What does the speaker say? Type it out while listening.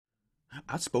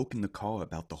I spoke in the car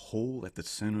about the hole at the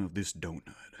center of this donut.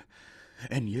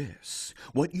 And yes,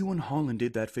 what you and Holland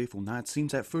did that fateful night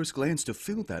seems at first glance to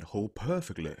fill that hole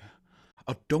perfectly.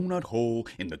 A donut hole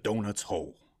in the donut's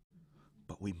hole.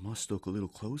 But we must look a little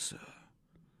closer.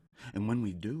 And when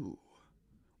we do,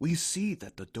 we see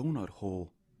that the donut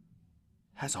hole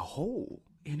has a hole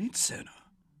in its center.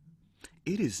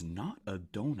 It is not a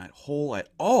donut hole at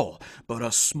all, but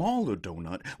a smaller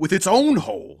donut with its own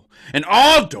hole. And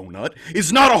our donut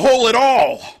is not a hole at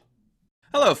all!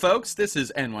 Hello, folks. This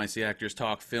is NYC Actors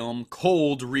Talk Film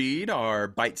Cold Read, our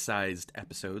bite-sized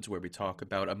episodes where we talk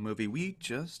about a movie we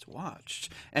just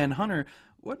watched. And Hunter,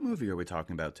 what movie are we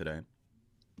talking about today?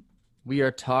 We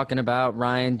are talking about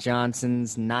Rian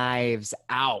Johnson's Knives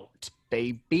Out,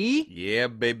 baby. Yeah,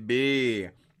 baby.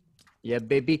 Yeah,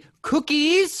 baby.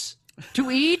 Cookies to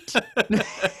eat.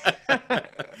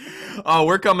 Oh,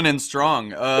 we're coming in strong.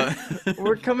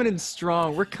 We're coming in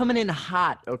strong. We're coming in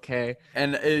hot, okay?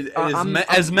 And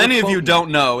as many of you don't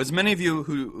know, as many of you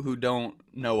who don't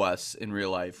know us in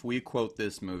real life, we quote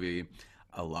this movie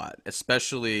a lot,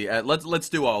 especially let's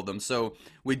do all of them. So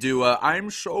we do I'm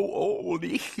so old.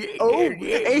 Old.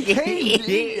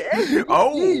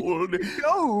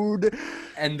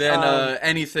 And then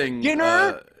anything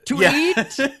dinner to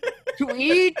eat. To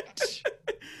eat.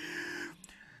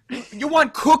 You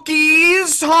want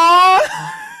cookies, huh?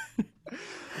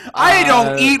 I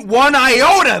don't eat one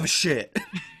iota of shit.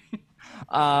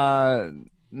 No.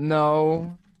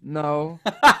 No. No.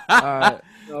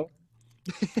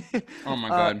 Oh my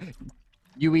god.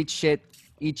 You eat shit,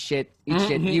 eat shit, eat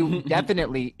shit. You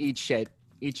definitely eat shit,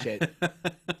 eat shit.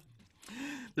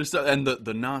 And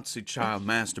the Nazi child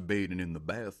masturbating in the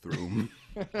bathroom.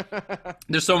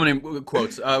 There's so many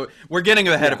quotes. We're getting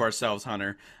ahead of ourselves,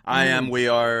 Hunter. We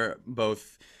are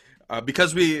both,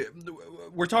 because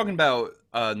we're talking about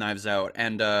Knives Out,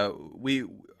 and we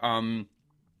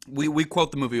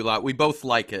quote the movie a lot. We both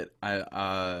like it,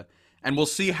 and we'll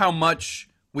see how much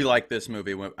we like this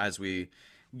movie as we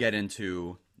get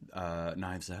into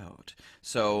Knives Out.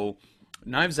 So,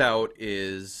 Knives Out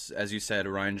is, as you said, a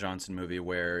Rian Johnson movie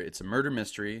where it's a murder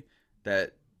mystery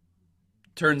that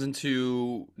turns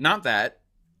into not that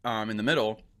in the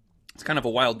middle. It's kind of a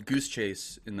wild goose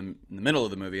chase in the middle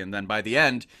of the movie, and then by the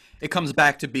end, it comes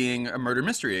back to being a murder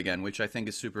mystery again, which I think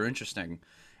is super interesting.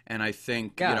 And I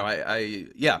think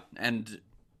Rian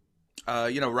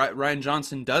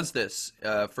Johnson does this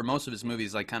for most of his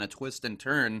movies, like kind of twist and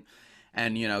turn,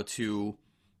 and to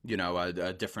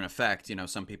a different effect.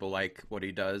 Some people like what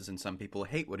he does, and some people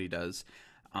hate what he does.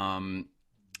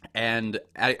 And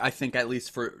I think, at least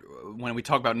for when we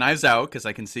talk about Knives Out, because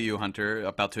I can see you, Hunter,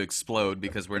 about to explode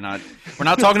because we're not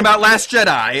talking about Last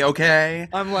Jedi, okay?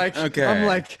 I'm like,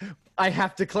 I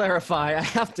have to clarify.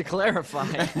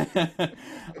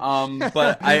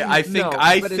 But I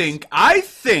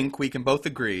think we can both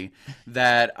agree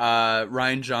that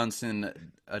Rian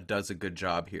Johnson does a good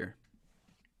job here.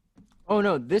 Oh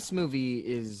no, this movie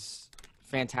is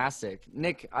fantastic.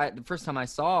 Nick, the first time I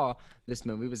saw this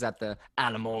movie was at the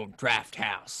Alamo Draft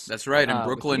House. That's right, in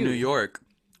Brooklyn, New York.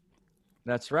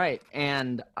 That's right.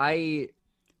 And I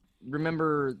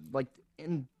remember, like,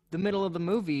 in the middle of the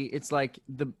movie, it's like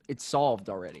it's solved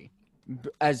already,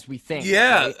 as we think.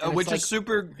 Yeah, right? which is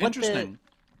super interesting.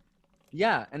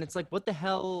 Yeah, and it's like, what the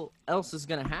hell else is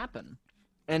going to happen?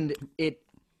 And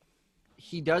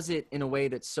he does it in a way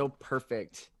that's so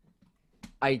perfect.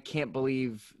 I can't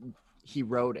believe he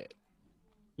wrote it.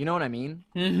 You know what I mean?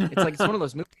 It's one of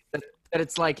those movies that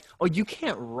it's like, oh, you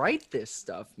can't write this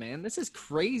stuff, man. This is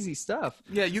crazy stuff.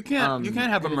 Yeah, you can't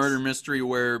have a murder mystery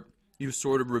where you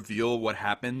sort of reveal what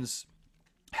happens,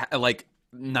 like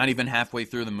not even halfway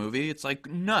through the movie. It's like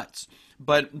nuts.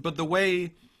 But the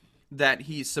way that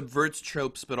he subverts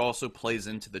tropes but also plays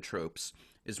into the tropes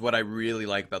is what I really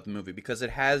like about the movie, because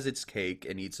it has its cake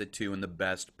and eats it too in the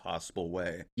best possible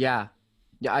way. Yeah.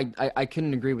 Yeah, I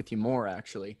couldn't agree with you more,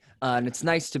 actually. And it's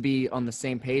nice to be on the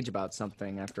same page about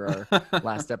something after our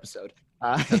last episode.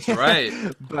 That's right.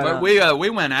 But we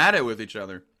went at it with each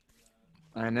other.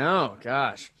 I know,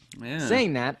 gosh. Yeah.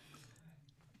 Saying that,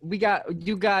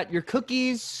 you got your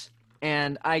cookies,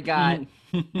 and I got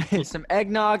some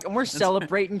eggnog, and we're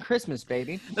celebrating Christmas,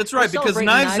 baby. That's right, because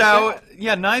Knives Out,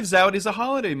 Knives Out is a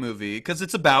holiday movie because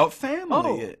it's about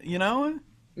family. You know?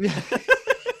 You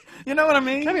know what I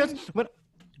mean?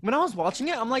 When I was watching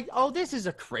it, I'm like, oh, this is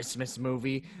a Christmas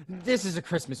movie.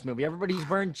 Everybody's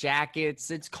wearing jackets.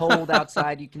 It's cold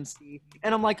outside, you can see.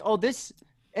 And I'm like, oh, this...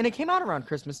 And it came out around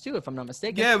Christmas, too, if I'm not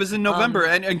mistaken. Yeah, it was in November.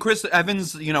 And Chris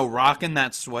Evans, rocking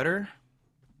that sweater.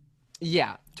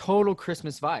 Yeah, total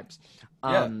Christmas vibes.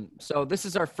 So this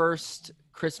is our first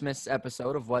Christmas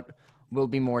episode of what will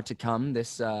be more to come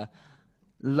this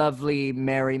lovely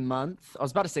merry month. I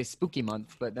was about to say spooky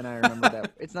month, but then I remembered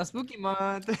that it's not spooky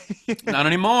month. Not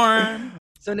anymore.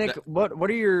 So Nick, what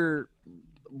did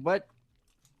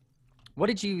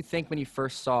you think when you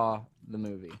first saw the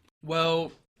movie?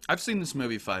 Well, I've seen this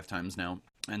movie 5 times now,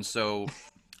 and so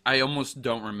I almost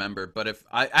don't remember. But if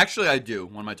I do.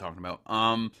 What am I talking about?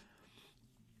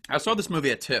 I saw this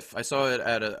movie at TIFF. I saw it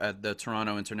at the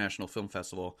Toronto International Film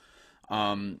Festival,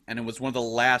 and it was one of the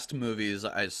last movies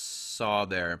I saw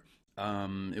there.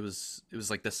 It was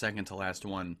like the second to last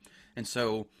one, and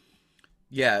so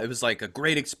yeah, it was like a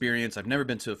great experience. I've never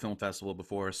been to a film festival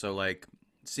before, so like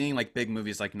seeing like big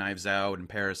movies like Knives Out and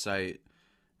Parasite,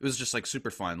 it was just like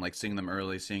super fun. Like seeing them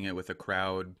early, seeing it with a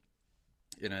crowd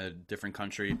in a different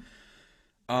country.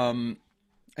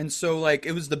 And so, like,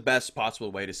 it was the best possible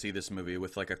way to see this movie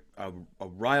with, like, a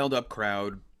riled up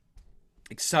crowd,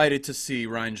 excited to see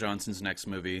Rian Johnson's next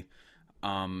movie.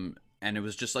 And it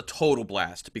was just a total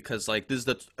blast because, like, this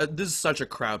is such a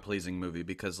crowd pleasing movie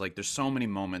because, like, there's so many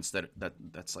moments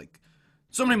that's like,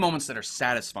 so many moments that are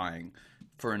satisfying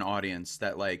for an audience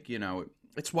that, like, you know,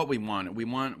 it's what we want. We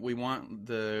want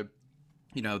the,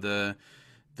 you know, the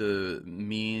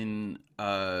mean,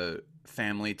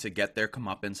 family to get their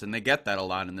comeuppance, and they get that a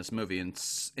lot in this movie in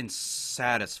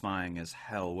satisfying as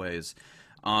hell ways.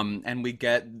 And we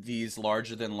get these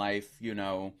larger than life, you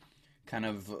know, kind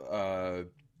of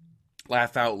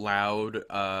laugh out loud,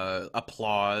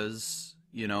 applause,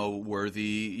 you know,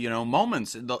 worthy, you know,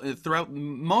 moments throughout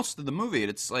most of the movie.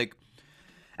 It's like,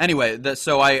 anyway,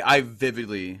 so I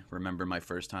vividly remember my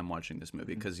first time watching this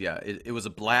movie because yeah, it was a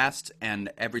blast,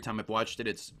 and every time I've watched it,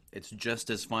 it's just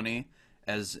as funny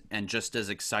and just as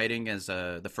exciting as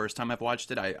the first time I've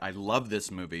watched it. I love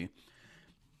this movie.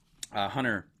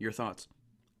 Hunter, your thoughts?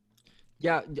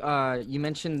 Yeah, you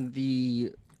mentioned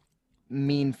the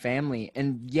mean family,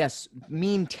 and yes,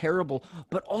 mean, terrible,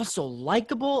 but also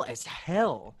likable as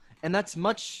hell, and that's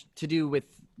much to do with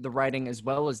the writing as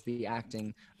well as the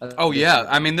acting. Oh yeah,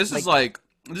 I mean this is like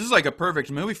a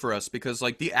perfect movie for us because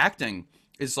like the acting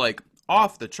is like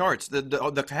off the charts.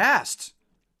 The cast.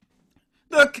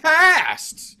 The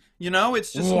cast! You know,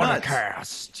 it's just What nuts. a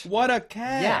cast! What a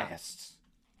cast!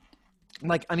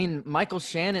 Like, I mean, Michael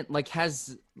Shannon like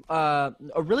has a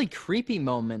really creepy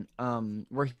moment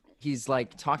where he's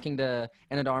like talking to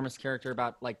Anna de Armas' character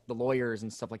about like the lawyers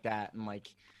and stuff like that, and like.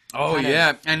 Oh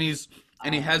yeah, and he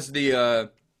has the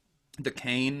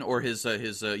cane or his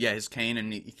cane,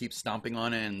 and he keeps stomping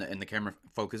on it, and the camera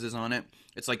focuses on it.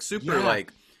 It's like super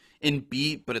like in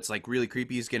beat, but it's like really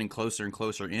creepy. He's getting closer and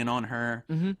closer in on her.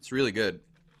 Mm-hmm. It's really good.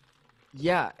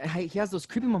 Yeah, he has those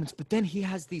creepy moments, but then he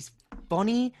has these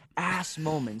funny ass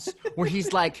moments where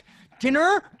he's like,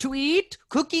 dinner to eat,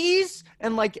 cookies,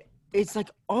 and like it's like,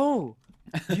 oh,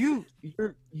 you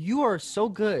are so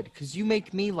good because you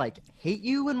make me like hate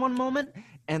you in one moment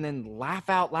and then laugh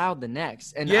out loud the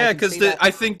next. And yeah, because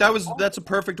I think that's a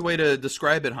perfect way to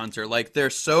describe it, Hunter. Like they're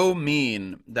so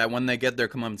mean that when they get their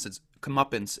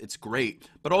comeuppance, it's great.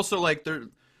 But also like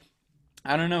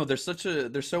I don't know, they're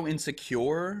so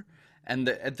insecure, and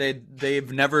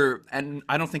they've never, and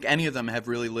I don't think any of them have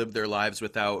really lived their lives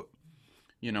without,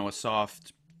 you know, a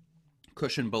soft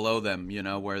cushion below them, you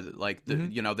know, where like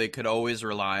you know, they could always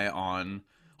rely on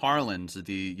Harland,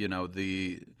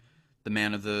 the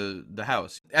man of the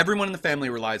house. Everyone in the family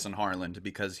relies on Harland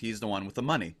because he's the one with the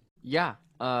money. Yeah,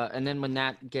 and then when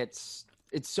that gets,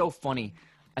 it's so funny.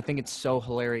 I think it's so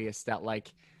hilarious that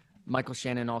like Michael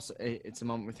Shannon also, it's a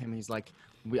moment with him. He's like,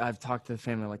 I've talked to the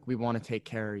family, like we want to take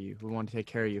care of you. We want to take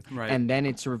care of you. Right. And then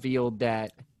it's revealed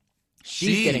that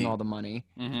she's getting all the money,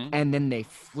 and then they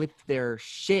flip their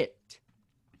shit.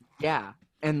 Yeah.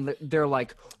 And they're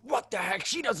like, what the heck?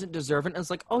 She doesn't deserve it. And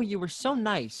it's like, oh, you were so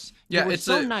nice. Yeah, you were it's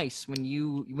so nice when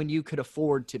you could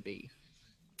afford to be.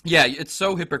 Yeah, it's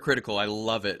so hypocritical. I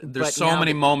love it. There's But so now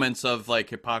many that- moments of like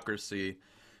hypocrisy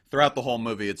throughout the whole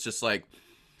movie. It's just like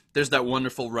there's that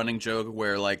wonderful running joke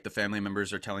where like the family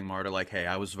members are telling Marta like, "Hey,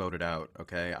 I was voted out.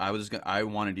 Okay, I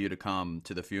wanted you to come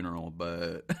to the funeral,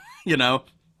 but you know."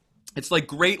 It's like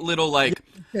great little like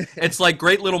it's like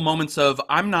great little moments of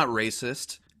I'm not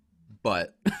racist,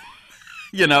 but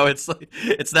you know, it's like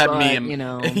it's that But, meme. you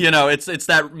know. You know, it's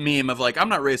that meme of like I'm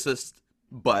not racist,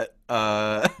 but you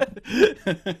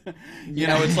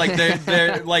know, it's like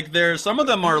they're like some of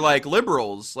them are like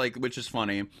liberals, like, which is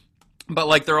funny, but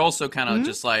like they're also kind of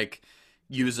just like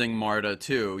using Marta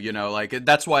too, you know, like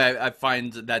that's why I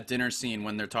find that dinner scene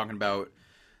when they're talking about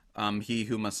he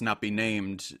who must not be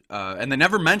named, and they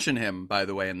never mention him, by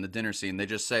the way, in the dinner scene. They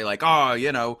just say like, oh,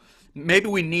 you know, maybe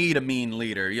we need a mean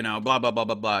leader, blah blah blah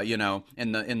blah blah, in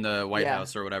the White Yeah.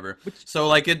 House or whatever. Which So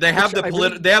like they have which I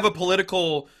really. they have a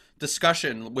political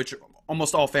discussion, which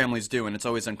almost all families do, and it's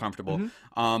always uncomfortable.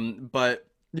 Mhm. But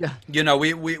Yeah.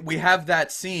 we have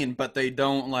that scene, but they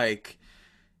don't like,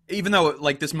 even though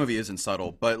like this movie isn't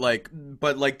subtle, but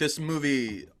this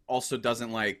movie also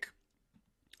doesn't like,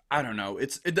 I don't know.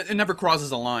 It never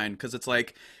crosses a line because it's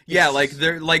like, yeah, like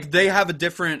It's they have a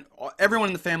different. Everyone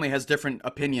in the family has different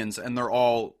opinions, and they're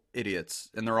all idiots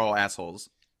and they're all assholes.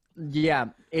 Yeah,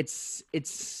 it's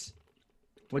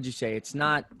what'd you say? It's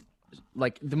not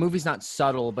like the movie's not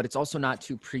subtle, but it's also not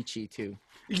too preachy too.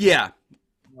 Yeah,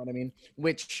 You know what I mean?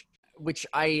 Which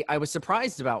I was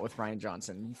surprised about with Ryan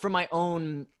Johnson from my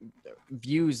own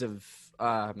views of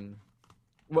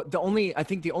I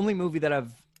think the only movie that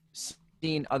I've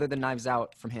seen other than Knives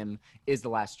Out from him is The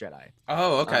Last Jedi.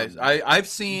 Oh, okay. Um, I've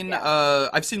seen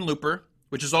Looper,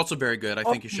 which is also very good. I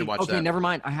think you should watch okay, that. never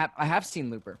mind. I have seen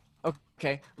Looper.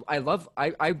 Okay,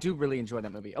 I do really enjoy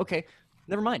that movie. Okay,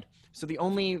 never mind. So the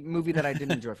only movie that I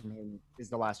didn't enjoy from him is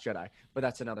The Last Jedi, but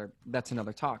that's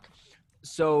another talk.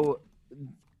 So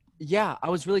yeah, I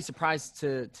was really surprised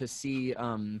to see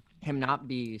him not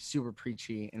be super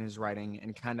preachy in his writing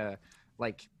and kind of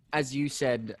like, as you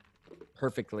said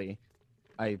perfectly,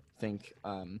 I think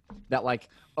that like,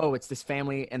 oh, it's this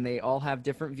family and they all have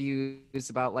different views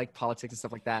about like politics and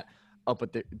stuff like that. Oh,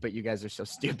 but you guys are so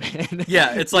stupid.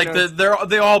 Yeah, it's You like know,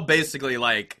 they all basically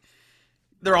like,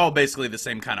 they're all basically the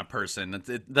same kind of person.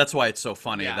 That's why it's so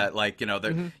funny Yeah. that like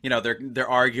Mhm. they're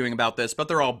arguing about this, but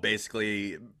they're all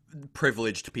basically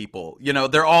privileged people.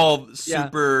 They're all Yeah,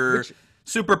 which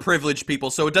super privileged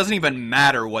people. So it doesn't even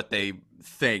matter what they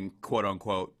think, quote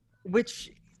unquote.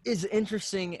 which is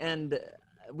interesting, and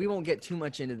we won't get too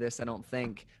much into this, I don't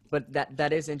think, but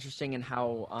that is interesting in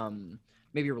how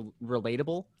maybe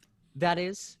relatable that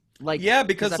is. Like, Yeah,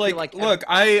 because because I feel like, like look,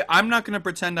 I'm not gonna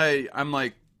pretend I'm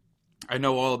like, I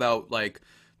know all about like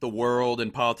the world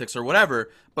and politics or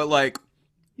whatever, but like,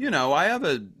 I have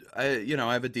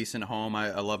a decent home,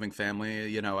 a loving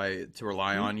family, I to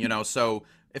rely on, so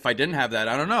if I didn't have that,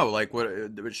 I don't know, like,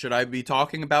 what should I be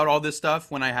talking about all this stuff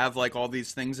when I have like all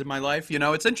these things in my life?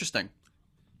 It's interesting.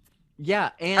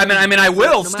 yeah, I and mean, I it's like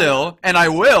will no matter. still, and I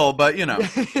will, but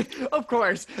Of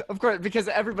course, because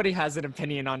everybody has an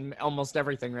opinion on almost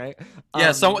everything, right? yeah.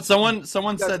 Um,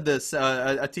 Someone yeah, said this.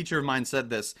 A teacher of mine said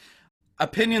this.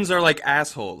 Opinions are like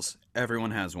assholes.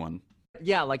 Everyone has one.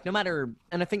 yeah, like no matter,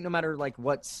 and I think no matter like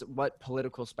what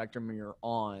political spectrum you're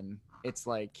on, it's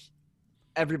like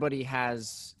everybody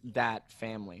has that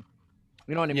family.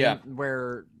 You know what I Yeah. mean?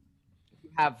 Where you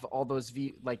have all those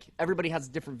like everybody has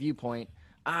a different viewpoint.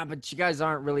 But you guys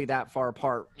aren't really that far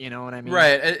apart. You know what I mean?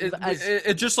 Right. As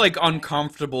It just like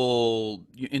uncomfortable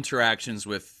interactions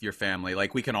with your family.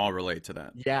 Like we can all relate to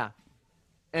that. Yeah,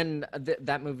 and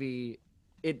that movie,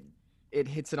 it it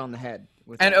hits it on the head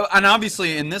with And that.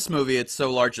 obviously in this movie it's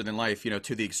so larger than life,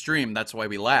 to the extreme. That's why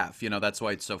we laugh. That's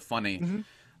why it's so funny. Hmm.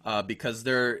 Because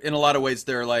they're in a lot of ways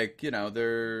they're like,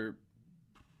 they're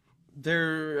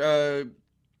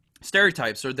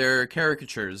stereotypes or they're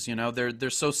caricatures. They're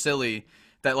so silly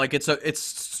that like it's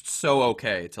so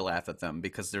okay to laugh at them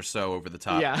because they're so over the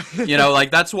top. Yeah.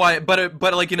 Like that's why. But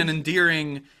like in an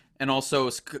endearing and also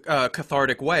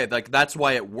cathartic way. Like that's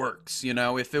why it works.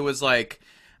 If it was like,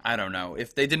 I don't know,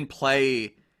 if they didn't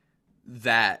play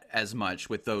that as much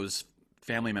with those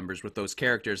family members, with those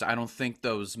characters, I don't think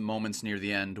those moments near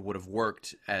the end would have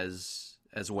worked as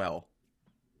well.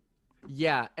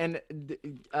 Yeah, and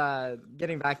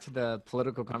getting back to the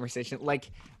political conversation,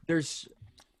 like there's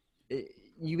eh,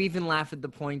 you even laugh at the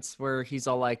points where he's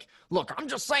all like, "Look, I'm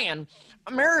just saying,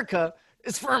 America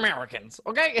is for Americans,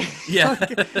 okay?" Yeah.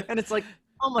 And it's like,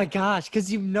 "Oh my gosh,"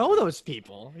 because you know those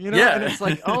people, and Yeah. it's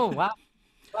like, "Oh wow,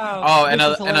 wow, Oh, this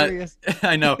is hilarious."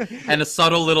 I know, and a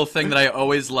subtle little thing that I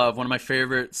always love. One of my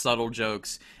favorite subtle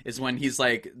jokes is when he's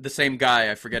like the same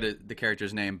guy. I forget the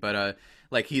character's name, but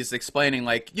like he's explaining,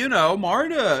 like,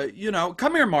 Marta,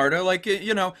 come here, Marta, like,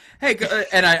 hey,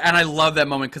 and I love that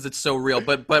moment because it's so real.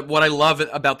 But what I love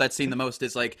about that scene the most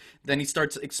is like then he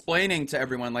starts explaining to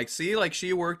everyone, like, see, like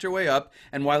she worked her way up,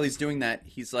 and while he's doing that,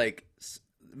 he's like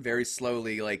very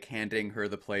slowly like handing her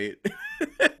the plate.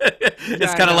 Yeah,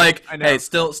 It's I kind of know, like, I know, hey,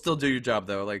 still do your job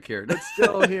though, like here. but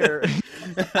still here.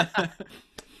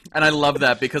 And I love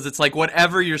that because it's like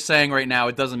whatever you're saying right now,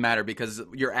 it doesn't matter because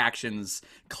your actions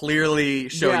clearly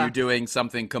show you Yeah. doing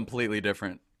something completely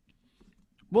different.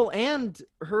 Well, and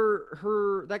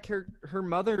her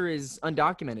mother is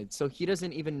undocumented, so he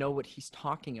doesn't even know what he's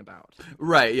talking about.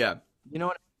 Right, yeah. You know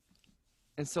what?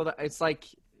 And so that it's like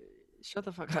shut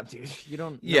the fuck up, dude. You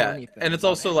don't know Yeah, anything and it's about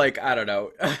also it. like I don't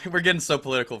know. We're getting so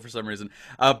political for some reason,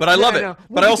 but I Yeah, love I it. know. But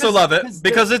Well, I also love it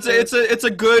because because it's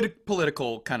a good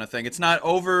political kind of thing. It's not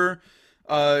over,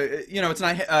 it's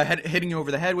not hitting you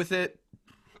over the head with it.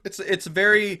 It's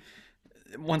very,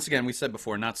 once again, we said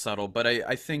before, not subtle, but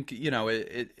I think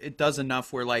it does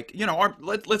enough where like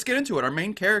let's get into it. Our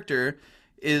main character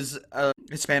is a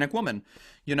Hispanic woman,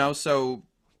 so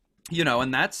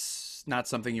and that's not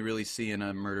something you really see in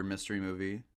a murder mystery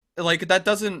movie. Like that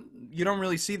doesn't you don't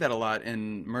really see that a lot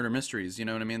in murder mysteries. You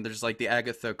know what I mean? There's like the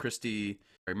Agatha Christie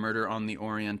Murder on the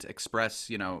Orient Express,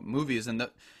 movies, and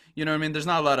you know what I mean. There's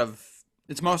not a lot of.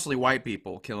 It's mostly white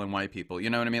people killing white people. You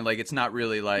know what I mean? Like it's not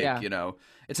really like yeah,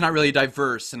 it's not really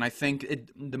diverse. And I think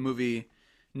the movie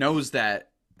knows that,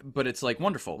 but it's like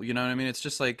wonderful. You know what I mean? It's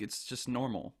just like it's just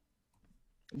normal.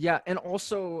 yeah, and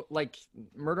also like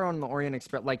Murder on the Orient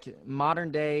Express, like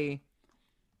modern day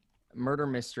murder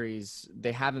mysteries,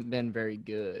 they haven't been very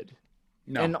good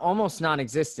No. and almost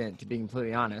non-existent, to be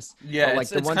completely honest. Yeah, But like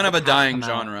it's the it's ones kind of that a have dying come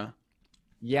out, genre.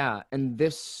 yeah, and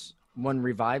this one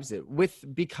revives it with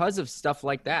because of stuff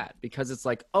like that, because it's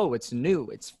like, oh, it's new,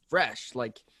 it's fresh,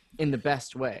 like in the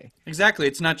best way. Exactly.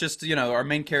 It's not just, our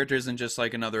main character isn't just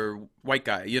like another white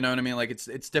guy. You know what I mean? Like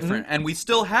it's different. Hmm. And we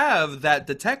still have that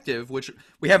detective, which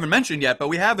we haven't mentioned yet, but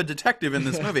we have a detective in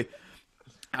this movie.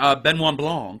 Benoit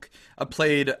Blanc,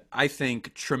 played, I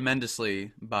think,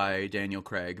 tremendously by Daniel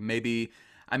Craig. Maybe,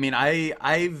 I mean,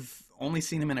 I've only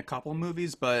seen him in a couple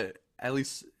movies, but at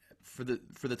least for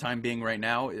the time being, right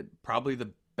now, probably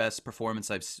the best performance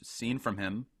I've seen from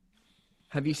him.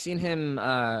 Have you seen him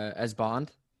as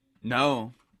Bond?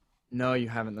 No, No, you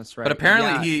haven't. That's but right.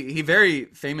 apparently Yeah. he very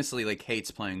famously like hates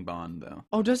playing Bond though.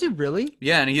 Oh, does he really?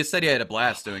 Yeah, and he said he had a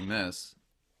blast doing this.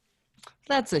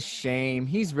 That's a shame.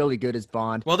 He's really good as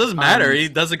Bond. Well, it doesn't matter. He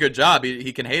does a good job.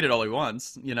 He can hate it all he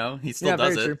wants. He still Yeah,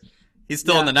 does very it. true. He's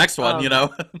still in Yeah. the next one. You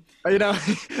know, I know,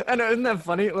 isn't that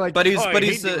funny? Like, But he's oh, I but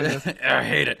hate he's doing this. I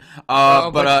hate it. Oh,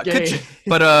 But but could gay.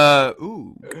 you,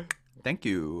 ooh, thank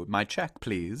you. My check,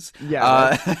 please.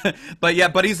 Yeah, But yeah,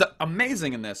 but he's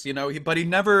amazing in this. But he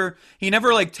never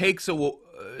like takes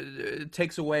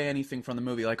away anything from the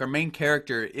movie. Like our main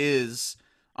character is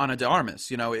Ana de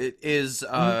Armas. It is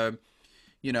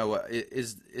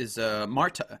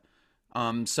Marta.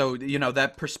 So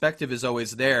that perspective is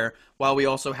always there, while we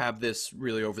also have this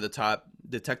really over the top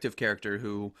detective character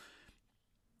who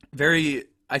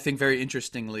I think very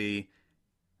interestingly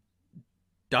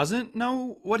doesn't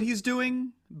know what he's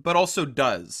doing, but also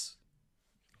does.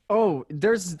 Oh,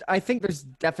 I think there's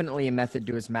definitely a method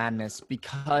to his madness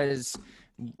because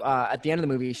at the end of the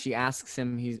movie, she asks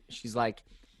him, she's like,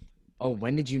 oh,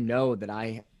 when did you know that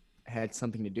I had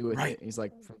something to do with Right. it? And he's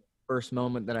like, from the first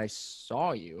moment that I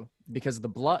saw you, because of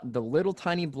the little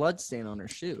tiny blood stain on her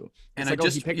shoe. And It's like, oh,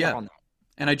 he picked up on that.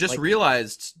 And I just Like-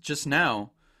 realized just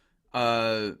now,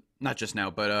 not just now,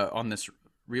 but on this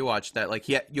rewatch that like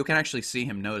you can actually see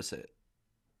him notice it.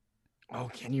 Oh,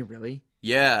 can you really?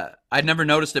 Yeah, I'd never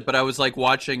noticed it, but I was like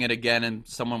watching it again, and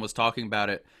someone was talking about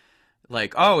it.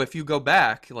 Like, oh, if you go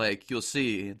back, like you'll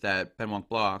see that Benoit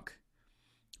Blanc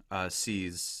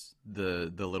sees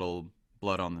the little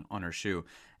blood on her shoe,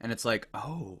 and it's like,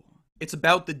 oh, it's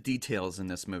about the details in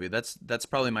this movie. That's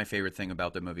probably my favorite thing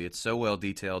about the movie. It's so well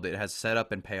detailed. It has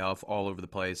setup and payoff all over the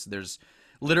place. There's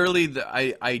literally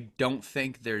I don't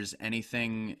think there's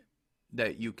anything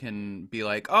that you can be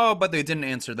like, oh, but they didn't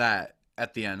answer that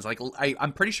at the end. Like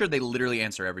I'm pretty sure they literally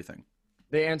answer everything.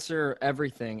 They answer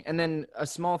everything. And then a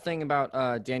small thing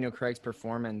about Daniel Craig's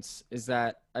performance is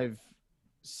that I've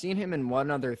seen him in one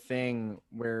other thing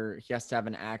where he has to have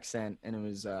an accent, and it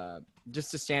was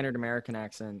just a standard American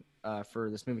accent for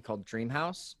this movie called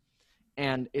Dreamhouse.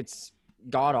 And it's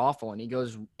god awful, and he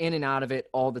goes in and out of it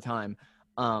all the time.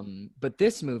 But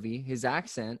this movie, his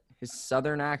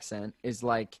southern accent, is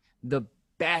like the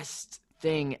best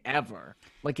thing ever.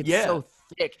 Like it's Yeah. so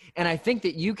thick, and I think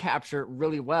that you capture it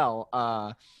really well.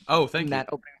 Oh, thank In you. that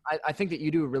opening, I think that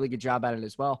you do a really good job at it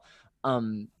as well.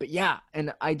 But yeah,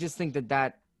 and I just think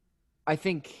that I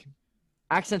think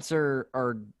accents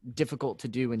are difficult to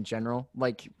do in general.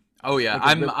 Like, Oh yeah,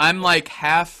 like it really- I'm like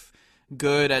half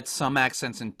good at some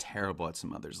accents and terrible at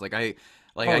some others. Like Oh,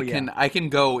 I can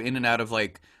go in and out of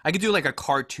like I could do like a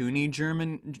cartoony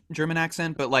German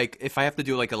accent, but like if I have to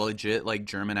do like a legit like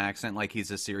German accent, like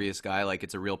he's a serious guy, like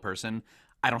it's a real person,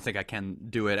 I don't think I can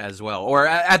do it as well. Or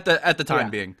at the time Yeah.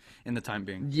 being, in the time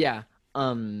being. yeah.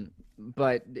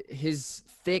 But his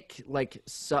thick, like,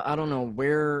 so I don't know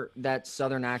where that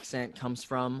southern accent comes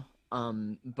from.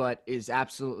 But is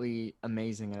absolutely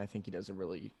amazing, and I think he does a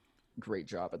really great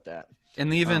job at that.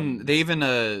 And they even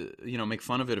you know, make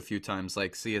fun of it a few times,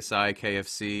 like CSI,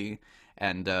 KFC,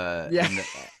 and Yeah.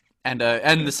 and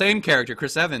the same character,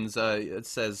 Chris Evans, it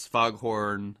says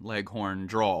Foghorn Leghorn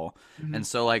Drawl, and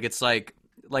so like it's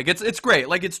great,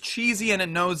 like it's cheesy and it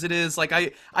knows it is. Like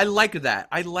I like that.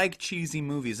 I like cheesy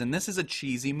movies, and this is a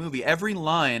cheesy movie. Every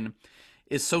line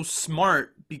is so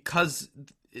smart because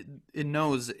it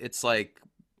knows it's like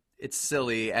it's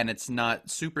silly and it's not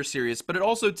super serious, but it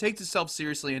also takes itself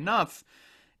seriously enough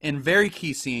in very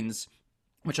key scenes,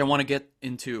 which I want to get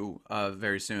into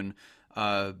very soon.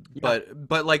 But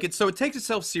like it, so it takes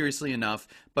itself seriously enough,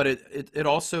 but it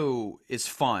also is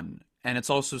fun. And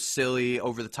it's also silly,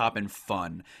 over the top, and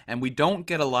fun. And we don't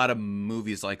get a lot of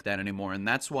movies like that anymore. And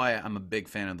that's why I'm a big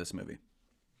fan of this movie.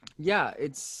 Yeah,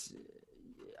 it's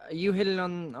you hit it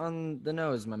on the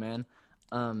nose, my man.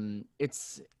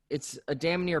 It's a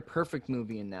damn near perfect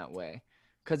movie in that way,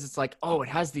 because it's like, oh, it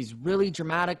has these really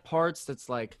dramatic parts that's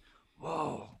like,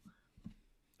 whoa,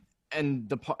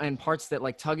 and and parts that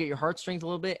like tug at your heartstrings a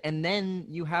little bit, and then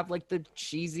you have like the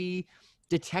cheesy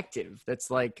detective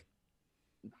that's like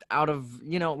out of,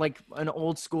 you know, like an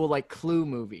old school like Clue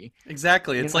movie.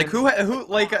 Exactly. You It's know, like who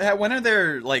like when are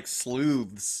there like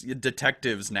sleuths,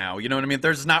 detectives now? You know what I mean?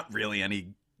 There's not really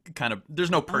any kind of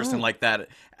there's no person Oh. like that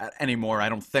anymore, I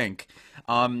don't think.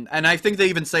 And I think they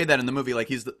even say that in the movie, like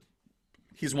he's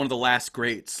one of the last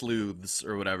great sleuths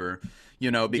or whatever, you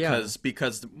know, Yeah.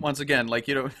 because once again, like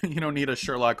you don't need a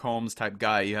Sherlock Holmes type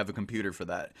guy. You have a computer for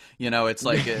that. You know, it's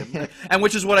like and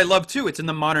which is what I love too. It's in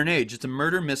the modern age. It's a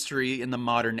murder mystery in the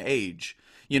modern age.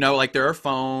 You know, like there are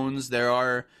phones, there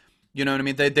are, you know what I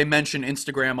mean? They mention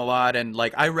Instagram a lot, and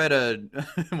like I read a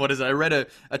what is it? I read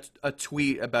a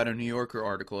tweet about a New Yorker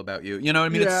article about you. You know what I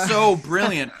mean? It's Yeah. so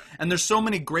brilliant, and there's so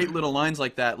many great little lines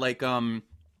like that. Like a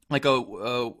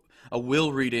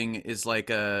will reading is like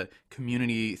a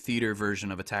community theater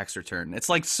version of a tax return. It's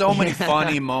like so many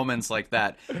funny moments like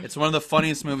that. It's one of the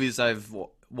funniest movies I've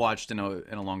watched in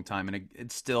a long time, and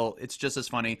it's just as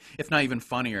funny, if not even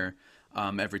funnier,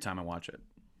 every time I watch it.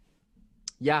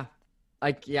 Yeah.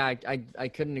 I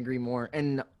couldn't agree more.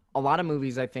 And a lot of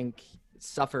movies I think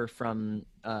suffer from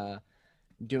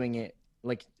doing it,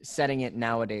 like setting it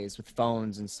nowadays with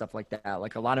phones and stuff like that.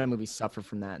 Like a lot of movies suffer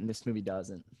from that, and this movie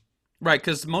doesn't. Right,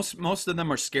 because most of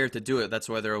them are scared to do it. That's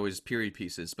why they're always period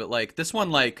pieces. But like this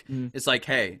one, like it's like,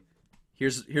 hey,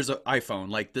 here's an iPhone.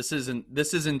 Like this is in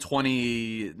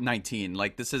 2019.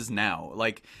 Like this is now.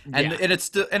 Like Yeah. and it's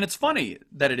still and it's funny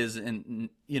that it is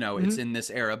in, you know, it's in this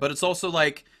era. But it's also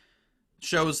like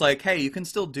shows like, hey, you can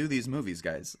still do these movies,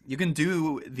 guys. You can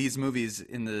do these movies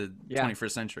in the Yeah.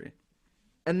 21st century.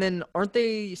 And then aren't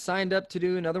they signed up to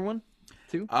do another one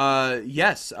too?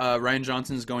 Yes, Ryan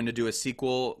Johnson's going to do a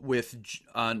sequel with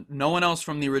no one else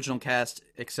from the original cast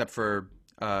except for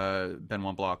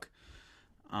Benoit Blanc,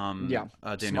 Yeah.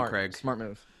 Daniel Craig, Smart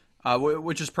move.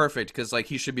 which is perfect because like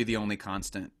he should be the only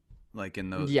constant like in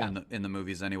those Yeah. in the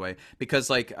movies anyway. Because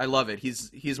like I love it.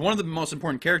 He's one of the most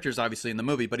important characters obviously in the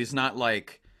movie, but he's not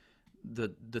like the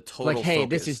total Like, hey,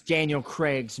 this focus. is Daniel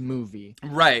Craig's movie.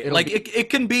 Right. It'll Like be- it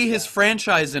can be his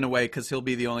franchise in a way because he'll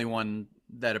be the only one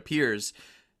that appears.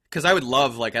 Because I would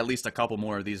love like at least a couple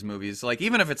more of these movies. Like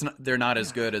even if they're not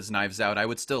as good as Knives Out, I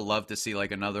would still love to see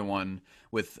like another one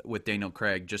with Daniel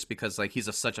Craig, just because like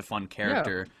he's such a fun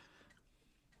character.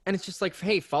 And it's just like,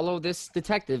 hey, follow this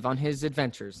detective on his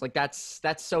adventures. Like that's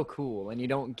so cool, and you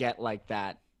don't get like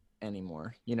that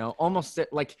anymore. You know, almost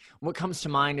like what comes to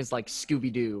mind is like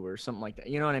Scooby Doo or something like that.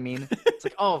 You know what I mean? It's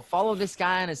like, oh, follow this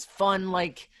guy and his fun.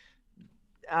 Like,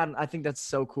 I think that's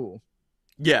so cool.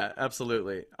 Yeah,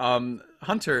 absolutely.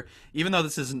 Hunter, even though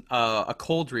this is a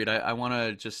cold read, I want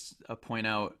to just point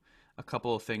out a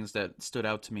couple of things that stood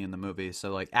out to me in the movie.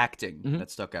 So like acting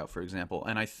that stuck out, for example,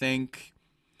 and I think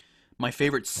my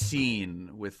favorite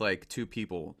scene with like two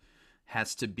people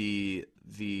has to be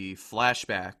the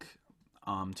flashback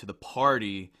to the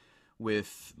party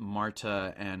with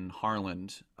Marta and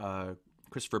Harland,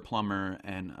 Christopher Plummer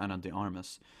and Ana de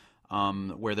Armas,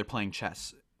 where they're playing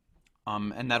chess.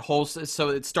 And that whole so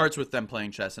it starts with them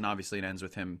playing chess, and obviously it ends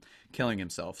with him killing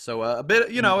himself. So a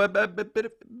bit, you know, a bit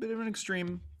of an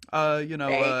extreme, you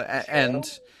know,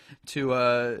 end to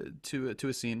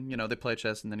a scene. You know, they play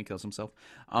chess and then he kills himself.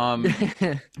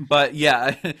 But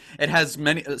yeah, it has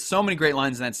so many great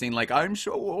lines in that scene. Like I'm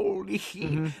so old,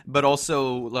 but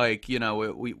also like, you know,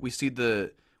 we see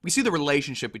the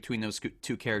relationship between those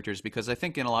two characters, because I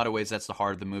think in a lot of ways that's the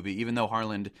heart of the movie. Even though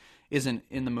Harland isn't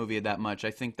in the movie that much,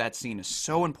 I think that scene is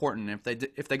so important. And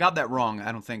if they got that wrong,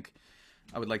 I don't think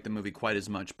I would like the movie quite as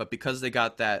much. But because they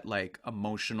got that like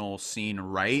emotional scene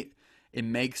right, it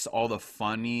makes all the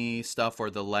funny stuff or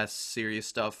the less serious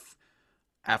stuff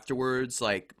afterwards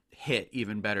like hit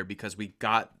even better because we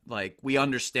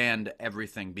understand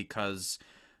everything because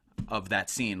of that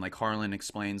scene. Like Harlan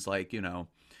explains, like,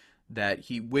 that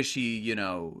he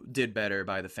did better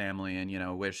by the family,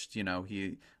 and wished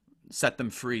he set them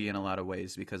free in a lot of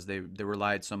ways because they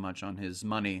relied so much on his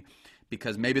money,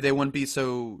 because maybe they wouldn't be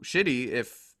so shitty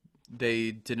if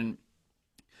they didn't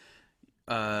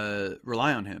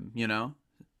rely on him.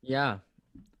 Yeah.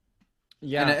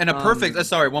 And a perfect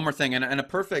sorry, one more thing, and a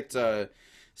perfect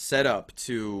setup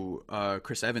to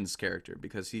Chris Evans' character,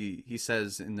 because he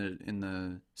says in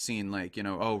the scene, like,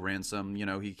 oh, Ransom,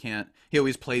 he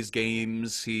always plays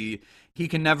games, he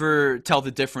can never tell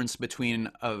the difference between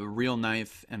a real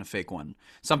knife and a fake one,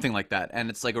 something like that. And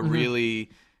it's like a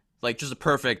really, like, just a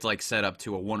perfect, like, setup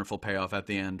to a wonderful payoff at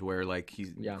the end where, like,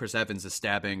 Chris Evans is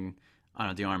stabbing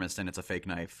Ana de Armas and it's a fake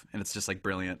knife, and it's just like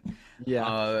brilliant.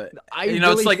 Yeah.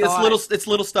 It's like it's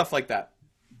little stuff like that.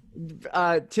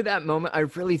 To that moment, I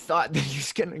really thought that he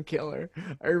was gonna kill her.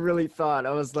 I really thought.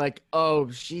 I was like, oh,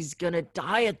 she's gonna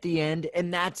die at the end,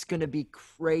 and that's gonna be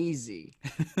crazy.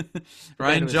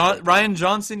 Ryan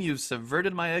Johnson, you've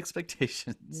subverted my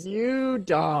expectations. You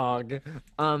dog.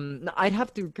 I'd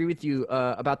have to agree with you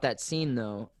about that scene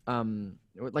though.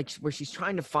 Like where she's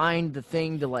trying to find the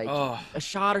thing to like a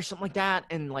shot or something like that,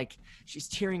 and like she's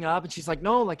tearing up, and she's like,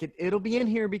 no, like it'll be in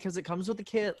here because it comes with the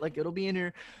kit. Like it'll be in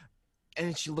here. And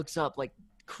then she looks up, like,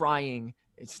 crying.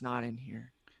 It's not in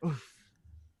here. Oof.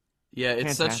 Yeah,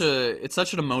 it's such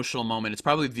an emotional moment. It's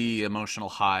probably the emotional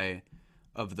high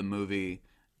of the movie,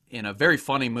 in a very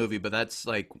funny movie. But that's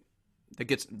like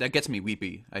that gets me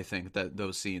weepy. I think that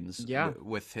those scenes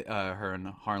with her and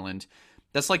Harlan,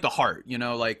 that's like the heart.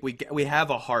 Like we have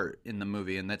a heart in the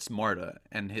movie, and that's Marta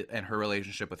and her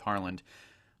relationship with Harlan,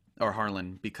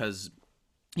 because.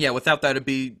 Yeah, without that it'd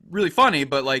be really funny,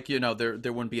 but like, there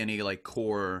wouldn't be any like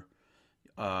core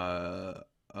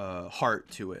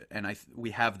heart to it. And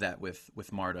we have that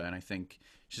with Marta, and I think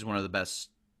she's one of the best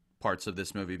parts of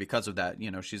this movie because of that.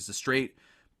 She's a straight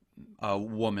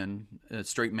woman, a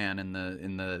straight man in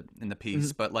the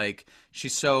piece, but like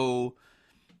she's so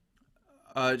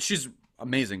she's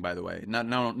amazing, by the way. Not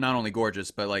only gorgeous,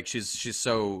 but like she's such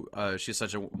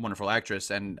a wonderful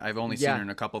actress, and I've only seen her in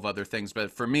a couple of other things,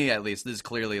 but for me at least, this is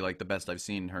clearly like the best I've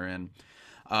seen her in.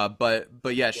 But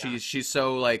yeah, she's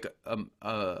so like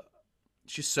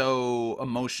she's so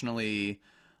emotionally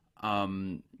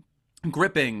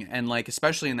gripping, and like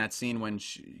especially in that scene when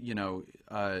she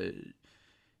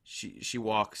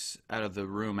walks out of the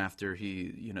room after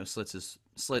he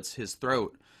slits his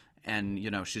throat,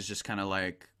 and she's just kind of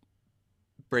like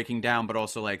breaking down, but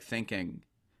also like thinking,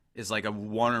 is like a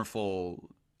wonderful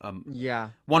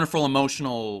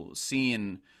emotional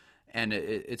scene. And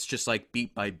it's just like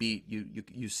beat by beat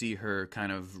you see her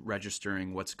kind of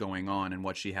registering what's going on and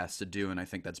what she has to do, and I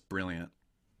think that's brilliant.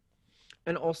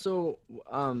 And also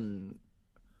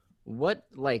what,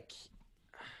 like,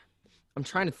 I'm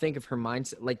trying to think of her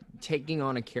mindset, like taking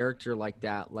on a character like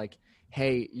that, like,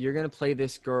 hey, you're gonna play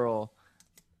this girl,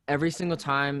 every single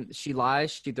time she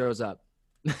lies, she throws up.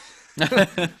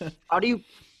 How do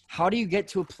you get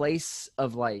to a place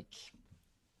of like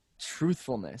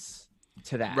truthfulness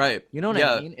to that? Right. You know what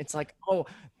I mean? It's like,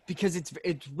 because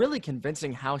it's really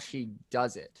convincing how she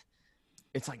does it.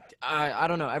 It's like, I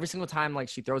don't know, every single time like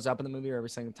she throws up in the movie, or every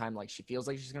single time like she feels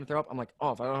like she's gonna throw up, I'm like,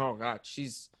 oh god,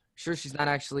 she's not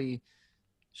actually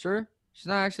throwing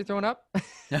up.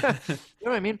 You know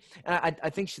what I mean? And I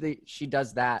think she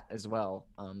does that as well,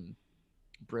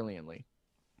 brilliantly.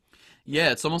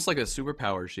 Yeah, it's almost like a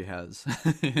superpower she has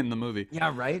in the movie.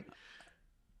 Yeah, right?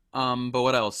 But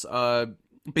what else?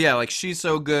 But yeah, like she's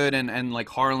so good, and like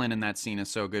Harlan in that scene is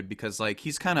so good, because like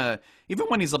he's kind of, even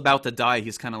when he's about to die,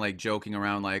 he's kind of like joking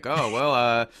around, like, oh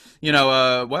well,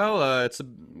 it's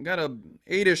got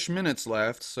 8-ish minutes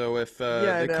left, so if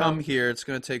they come here, it's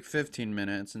gonna take 15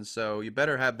 minutes, and so you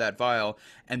better have that vial.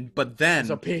 But then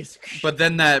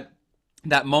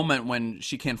that moment when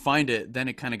she can't find it, then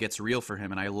it kind of gets real for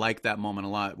him, and I like that moment a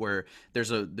lot, where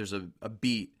there's a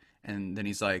beat, and then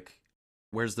he's like,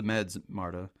 where's the meds,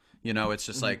 Marta? It's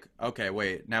just like, okay,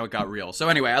 wait, now it got real. So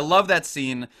anyway, I love that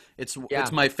scene. It's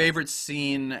my favorite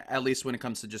scene, at least when it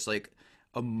comes to just like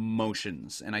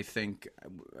emotions. And I think,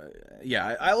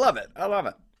 I love it. I love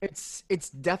it. It's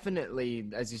definitely,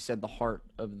 as you said, the heart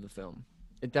of the film.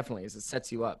 It definitely is. It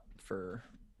sets you up for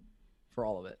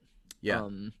all of it. Yeah.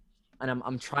 And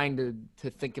I'm trying to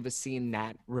think of a scene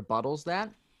that rebuttals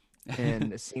that,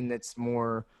 and a scene that's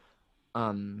more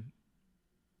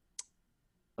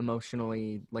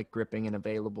emotionally like gripping and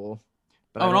available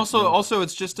But Oh, I and don't know. also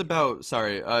it's just about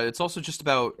it's also just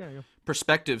about Yeah, yeah.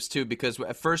 perspectives too, because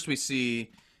at first we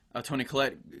see Tony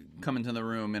Collette come into the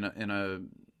room in a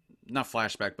not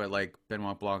flashback, but like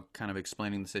Benoit Blanc kind of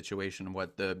explaining the situation and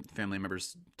what the family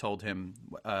members told him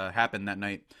happened that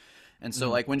night. And so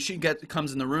Mhm. like when she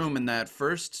comes in the room in that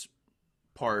first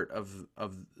part of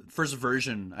first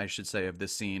version, I should say, of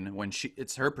this scene, when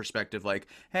it's her perspective, like,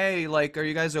 hey, like, are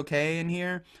you guys okay in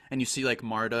here? And you see like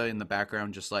Marta in the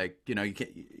background, just like, you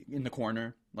can't, in the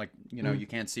corner, like, Mhm. you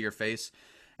can't see her face.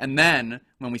 And then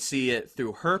when we see it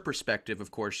through her perspective,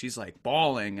 of course, she's like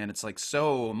bawling and it's like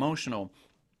so emotional.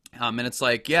 And it's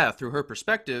like, yeah, through her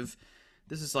perspective,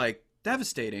 this is like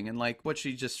devastating. And like what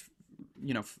she just,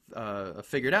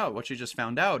 figured out, what she just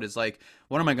found out is like,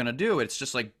 what am I going to do? It's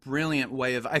just like brilliant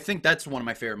way of, I think that's one of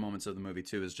my favorite moments of the movie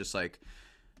too, is just like,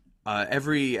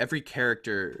 every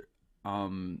character,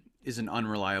 is an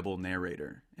unreliable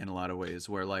narrator in a lot of ways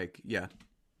where like, yeah.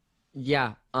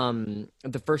 Yeah.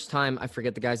 The first time, I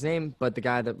forget the guy's name, but the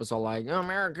guy that was all like,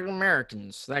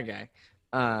 Americans, that guy.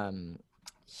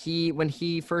 When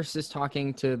he first is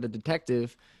talking to the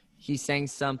detective, he's saying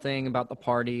something about the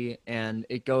party, and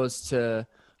it goes to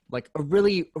like a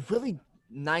really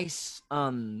nice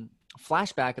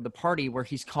flashback of the party where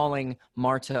he's calling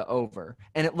Marta over,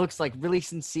 and it looks like really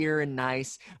sincere and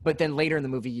nice. But then later in the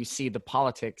movie, you see the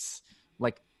politics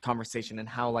like conversation and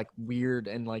how like weird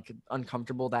and like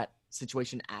uncomfortable that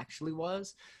situation actually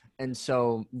was. And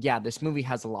so yeah, this movie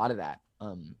has a lot of that,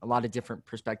 a lot of different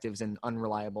perspectives and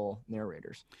unreliable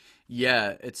narrators.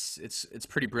 Yeah, it's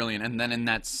pretty brilliant. And then in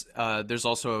there's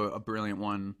also a brilliant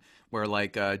one where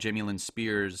like Jamie Lynn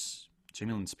Spears,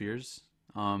 Jamie Lee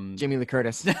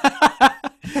Curtis.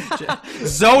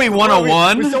 Zoe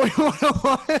 101. Zoe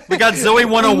 101. We got Zoe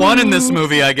 101 in this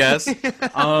movie, I guess.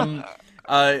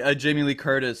 Jamie Lee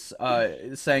Curtis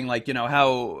saying like,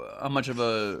 how much of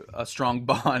a strong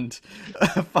bond.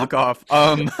 Fuck off.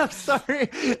 I'm sorry,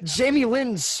 Jamie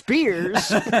Lynn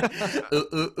Spears.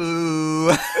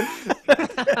 Ooh.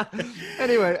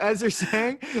 Anyway, as you're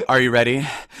saying, Are you ready?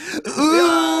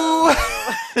 Ooh.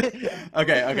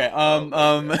 Okay.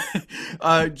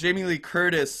 Jamie Lee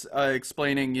Curtis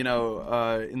explaining,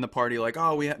 in the party, like,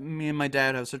 oh, me and my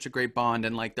dad have such a great bond,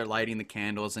 and like they're lighting the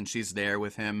candles, and she's there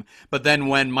with him. But then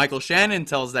when Michael Shannon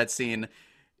tells that scene,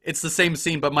 it's the same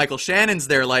scene, but Michael Shannon's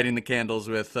there lighting the candles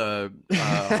with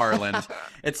Harland.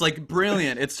 It's like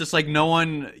brilliant. It's just like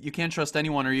you can't trust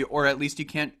anyone, or at least you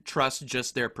can't trust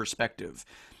just their perspective,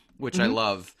 which I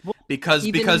love, because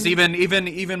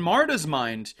even Marta's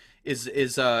mind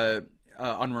is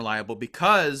unreliable,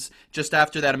 because just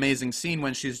after that amazing scene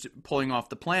when she's pulling off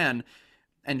the plan,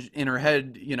 and in her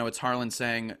head, it's Harlan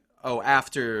saying, "Oh,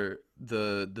 after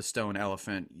the stone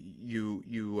elephant, you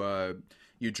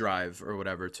drive or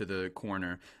whatever to the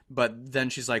corner." But then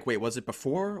she's like, "Wait, was it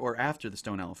before or after the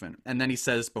stone elephant?" And then he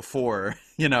says before,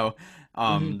 the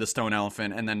stone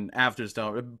elephant, and then after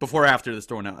after the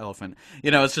stone elephant.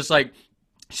 It's just like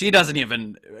she doesn't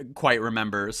even quite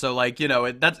remember. So like,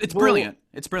 it's brilliant.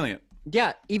 It's brilliant.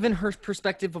 Yeah, even her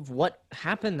perspective of what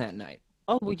happened that night.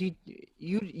 Oh, well,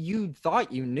 you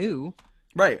thought you knew,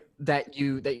 Right. that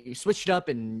you switched up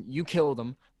and you killed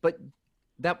him, but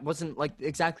that wasn't like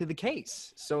exactly the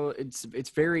case. So it's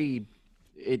very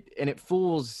it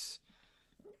fools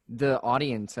the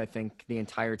audience, I think, the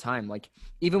entire time. Like,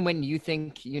 even when you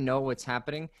think you know what's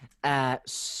happening,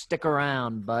 stick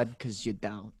around, bud, because you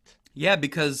don't. Yeah,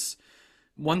 because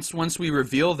once we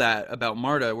reveal that about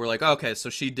Marta, we're like, okay, so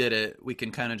she did it. We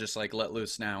can kind of just like let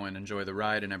loose now and enjoy the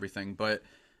ride and everything. But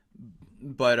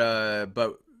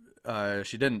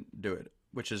she didn't do it,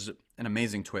 which is an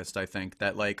amazing twist. I think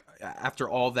that like after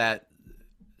all that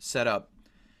setup,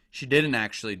 she didn't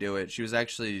actually do it. She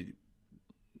actually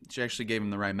gave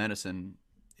him the right medicine.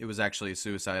 It was actually a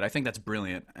suicide. I think that's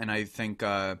brilliant, and I think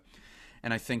that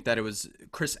it was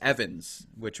Chris Evans,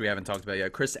 which we haven't talked about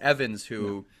yet. Chris Evans,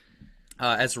 who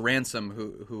as Ransom,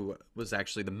 who was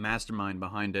actually the mastermind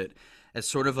behind it, as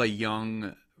sort of a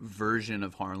young version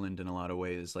of Harland in a lot of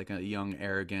ways, like a young,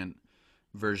 arrogant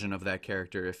version of that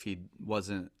character. If he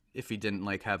didn't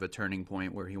like have a turning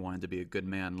point where he wanted to be a good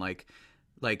man, like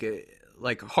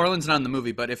Harlan's not in the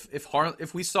movie, but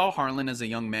if we saw Harlan as a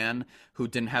young man who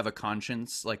didn't have a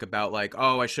conscience, like about like,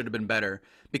 oh, I should have been better,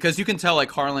 because you can tell like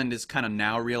Harlan is kind of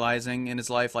now realizing in his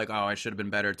life like, oh, I should have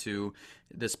been better to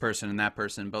this person and that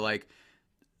person, but like,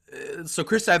 so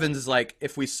Chris Evans is like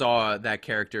if we saw that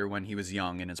character when he was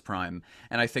young in his prime,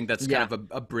 and I think that's kind of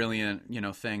a brilliant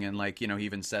thing, and like he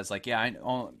even says like, yeah,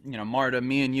 Marta,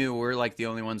 me and you, we're like the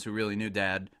only ones who really knew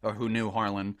Dad, or who knew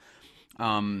Harlan,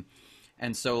 and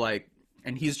so like.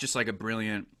 And he's just like a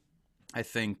brilliant, I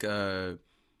think,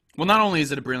 Well, not only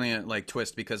is it a brilliant like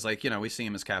twist because like we see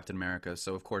him as Captain America,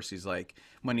 so of course he's like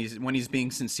when he's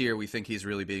being sincere, we think he's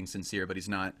really being sincere, but he's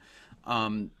not.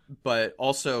 But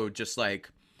also just like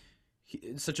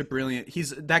it's such a brilliant.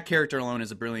 He's that character alone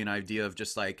is a brilliant idea of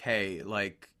just like, hey,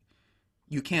 like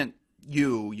you can't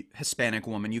you Hispanic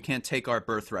woman, you can't take our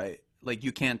birthright. Like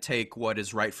you can't take what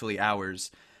is rightfully ours.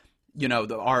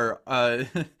 Our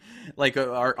like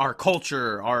our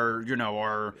culture, our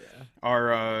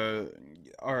our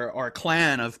our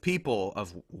clan of people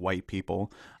of white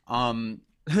people.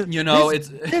 It's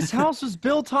This house was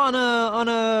built on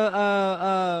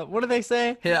a what do they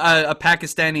say? a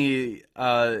Pakistani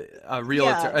a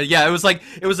realtor. Yeah. It was like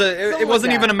it Something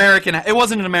wasn't like even that. American. It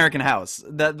wasn't an American house.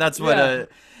 That's what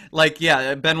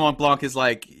Yeah. Benoit Blanc is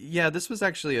like. Yeah, this was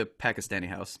actually a Pakistani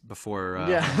house before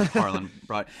Yeah. Harlan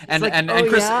brought It's like, and oh,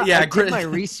 Chris yeah, I Chris, did my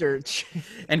research.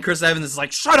 and Chris Evans is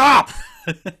like, shut up.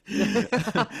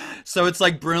 So it's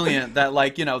like brilliant that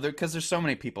like because there's so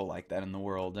many people like that in the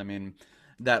world. I mean,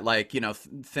 that like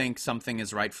think something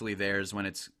is rightfully theirs when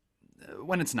it's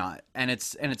not, and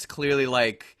it's clearly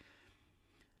like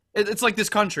it's like this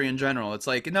country in general. It's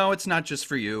like no, it's not just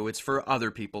for you; it's for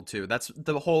other people too. That's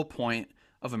the whole point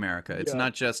of America. It's Yeah.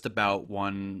 not just about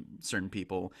one certain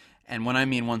people. And when I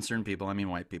mean one certain people, I mean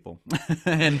white people.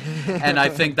 and I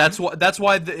think that's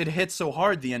why it hits so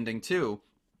hard the ending too.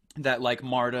 That like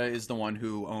Marta is the one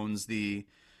who owns the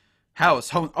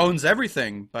house, owns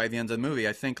everything by the end of the movie.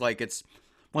 I think like it's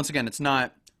once again, it's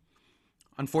not.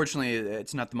 Unfortunately,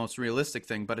 it's not the most realistic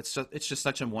thing, but it's just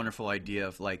such a wonderful idea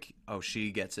of like, oh,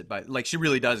 she gets it by like she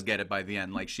really does get it by the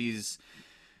end. Like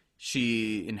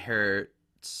she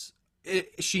inherits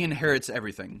she inherits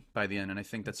everything by the end, and I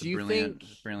think that's Do a you brilliant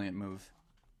think- brilliant move.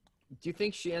 Do you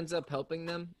think she ends up helping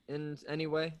them in any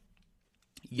way?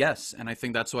 Yes, and I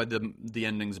think that's why the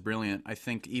ending's brilliant. I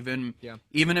think Yeah.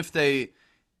 even if they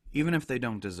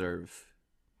don't deserve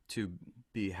to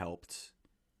be helped,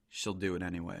 she'll do it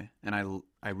anyway. And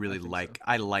I really think like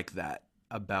I like that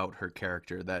about her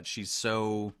character, that she's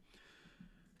so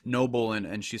noble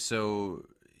and she's so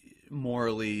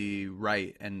morally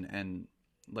right, and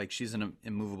like she's an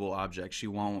immovable object. She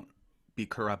won't be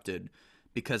corrupted,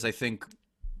 because I think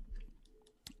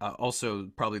also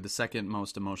probably the second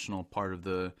most emotional part of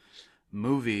the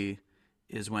movie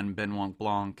is when Benoit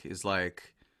Blanc is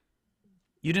like,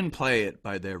 you didn't play it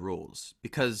by their rules,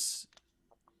 because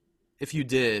if you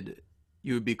did,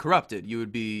 you would be corrupted. You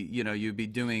would be, you'd be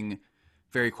doing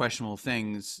very questionable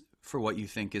things for what you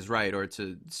think is right, or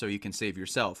so you can save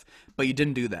yourself. But you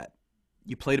didn't do that.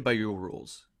 You played it by your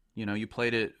rules. You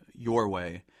played it your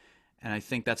way. And I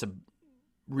think that's a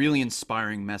really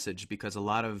inspiring message, because a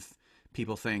lot of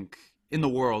people think in the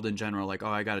world in general, like, oh,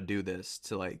 I got to do this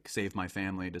to like save my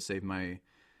family, to save my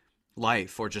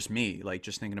life, or just me, like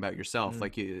just thinking about yourself.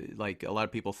 Like a lot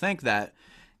of people think that,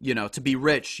 to be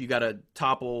rich, you got to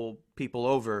topple people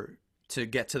over to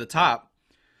get to the top.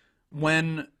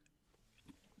 When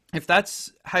if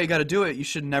that's how you got to do it, you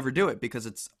should never do it, because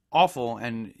it's awful,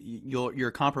 and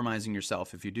you're compromising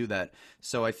yourself if you do that.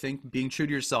 So I think being true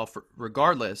to yourself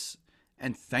regardless,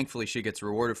 and thankfully she gets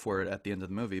rewarded for it at the end of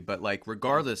the movie, but like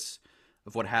regardless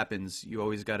of what happens, you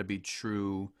always got to be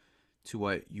true to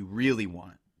what you really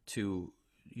want, to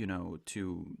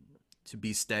to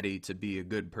be steady, to be a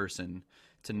good person,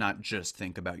 to not just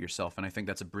think about yourself. And I think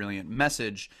that's a brilliant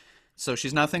message. So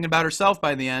she's not thinking about herself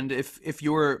by the end. If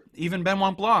you're even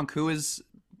Benoit Blanc, who is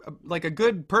like a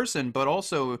good person, but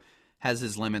also has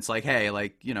his limits, like, hey,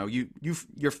 like,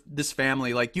 you're this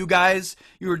family, like, you guys,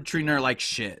 you were treating her like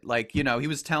shit. Like, he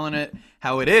was telling it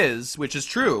how it is, which is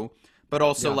true, but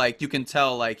also like you can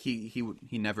tell, like, he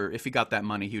never, if he got that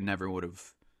money, he never would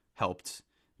have helped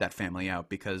that family out,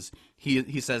 because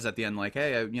he says at the end, like,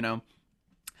 hey,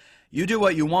 you do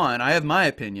what you want. I have my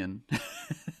opinion,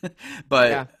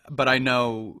 but I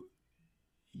know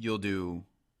you'll do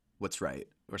what's right,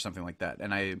 or something like that.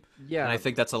 And I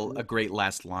think that's a great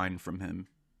last line from him.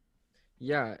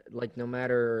 Yeah, like no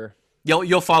matter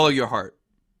You'll follow your heart.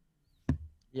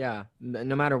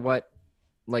 no matter what,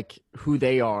 like who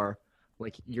they are,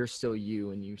 like you're still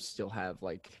you, and you still have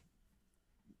like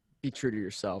be true to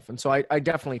yourself. And so I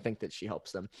definitely think that she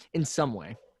helps them in some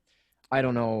way. I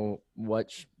don't know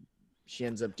what she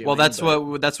ends up doing. Well, that's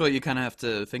what you kind of have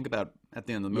to think about at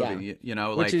the end of the movie.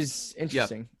 Like, which is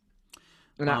interesting.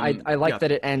 And I like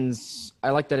that it ends. I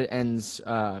like that it ends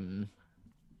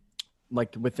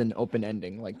like with an open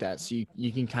ending like that, so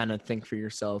you can kind of think for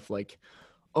yourself, like,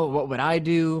 oh, what would I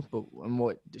do? And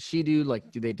what does she do?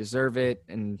 Like, do they deserve it?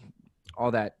 And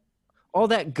all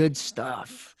that good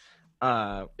stuff.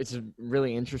 It's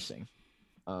really interesting.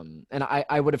 And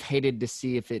I would have hated to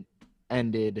see if it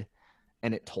ended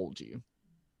and it told you.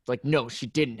 Like, no, she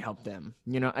didn't help them.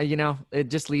 It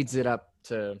just leads it up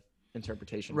to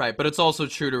interpretation. Right, but it's also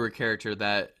true to her character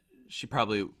that she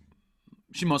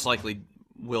most likely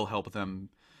will help them,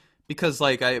 because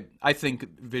like I think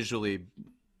visually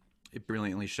it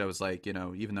brilliantly shows, like,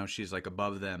 even though she's like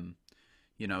above them,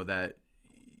 that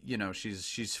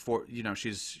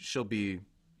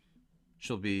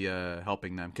she'll be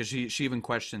helping them, because she even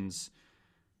questions,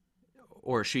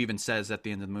 or she even says at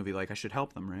the end of the movie, like, I should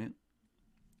help them, right?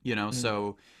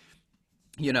 So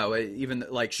even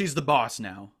like she's the boss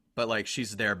now, but like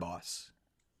she's their boss.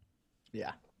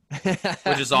 Yeah.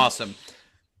 Which is awesome.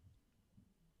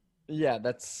 Yeah,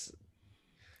 that's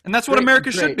what great,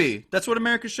 America great. should be. That's what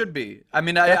America should be. I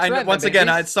mean, That's I right, once my again,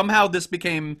 babies. somehow this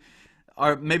became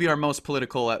maybe our most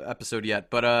political episode yet,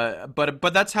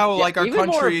 but that's how like our even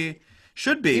more- country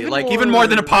should be, even like even more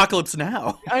than more- Apocalypse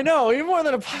Now. I know, even more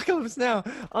than Apocalypse Now.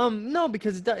 No,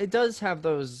 because it does have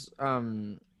those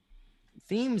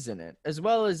themes in it, as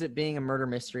well as it being a murder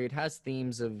mystery. It has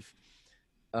themes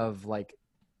of like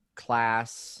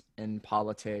class and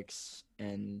politics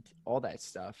and all that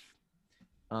stuff.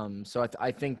 So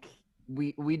I think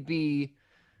we'd be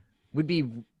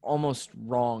almost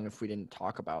wrong if we didn't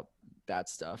talk about that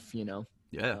stuff,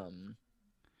 Yeah,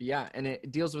 Yeah, and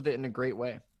it deals with it in a great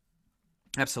way.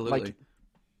 absolutely.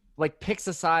 Like picks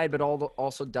a side, but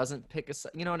also doesn't pick a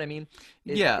side. You know what I mean?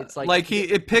 Yeah, it's like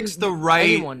it picks the right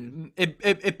anyone-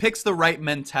 it picks the right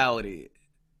mentality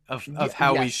of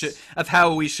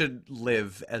how we should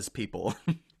live as people.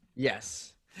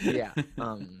 Yes. Yeah.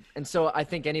 And so I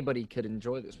think anybody could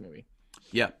enjoy this movie.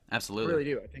 Yeah, I absolutely. really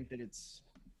do. I think that it's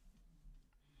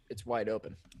wide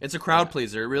open. It's a crowd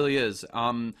pleaser. It really is.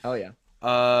 Oh yeah.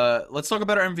 Let's talk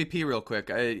about our MVP real quick.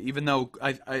 Even though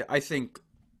I think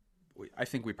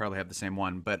we probably have the same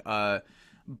one, but I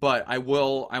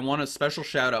want a special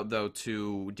shout out though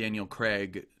to Daniel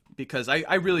Craig, because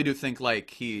I really do think like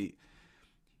he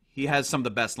has some of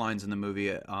the best lines in the movie,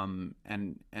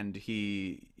 and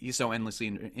he's so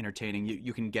endlessly entertaining.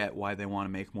 You can get why they want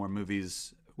to make more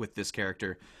movies with this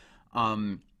character.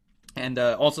 And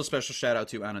also special shout out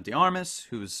to Ana de Armas,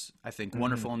 who's I think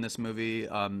wonderful in this movie.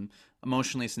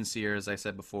 Emotionally sincere, as I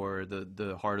said before,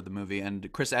 the heart of the movie,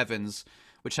 and Chris Evans,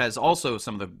 which has also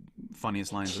some of the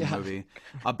funniest lines in the movie.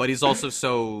 But he's also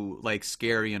so like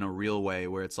scary in a real way,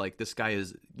 where it's like this guy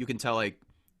is, you can tell like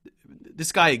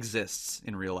this guy exists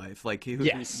in real life. Like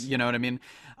Yes. you know what I mean?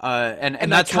 And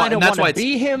And that's I why kind of it's want to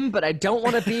be him, but I don't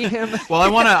want to be him. well, I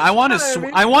want I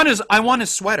mean?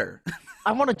 his sweater.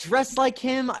 I want to dress like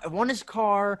him. I want his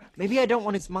car. Maybe I don't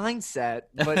want his mindset,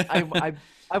 but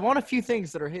I want a few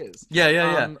things that are his.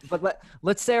 Yeah. But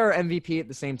let's say our MVP at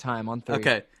the same time on 3.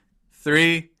 Okay.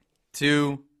 3,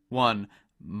 2, 1.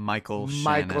 Michael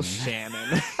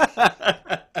Shannon.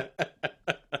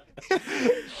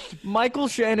 Michael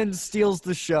Shannon steals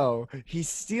the show. He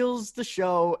steals the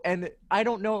show, and I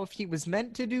don't know if he was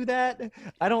meant to do that.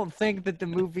 I don't think that the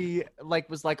movie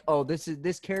was like, oh,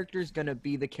 this character is gonna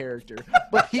be the character,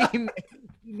 but he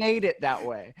made it that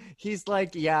way. He's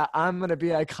like, yeah, I'm gonna be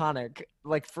iconic,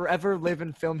 like forever live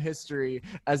in film history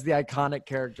as the iconic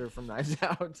character from Knives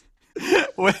Out.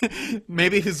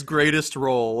 Maybe his greatest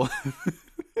role.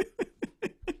 Can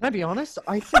I be honest?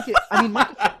 I think it. I mean,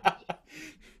 Michael.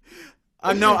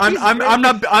 I'm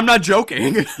not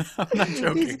joking. I'm not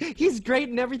joking. He's great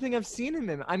in everything I've seen him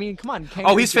in. I mean, come on.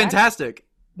 Oh, he's fantastic.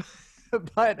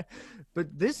 But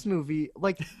this movie,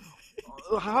 like,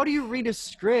 how do you read a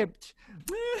script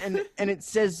and it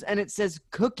says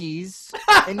cookies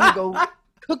and you go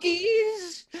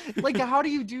cookies? Like, how do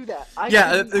you do that?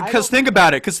 Because think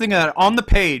about it. On the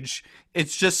page, it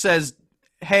just says,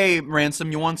 "Hey,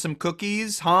 Ransom, you want some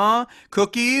cookies? Huh?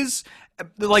 Cookies?"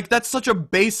 Like, that's such a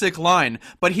basic line,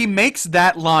 but he makes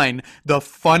that line the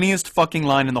funniest fucking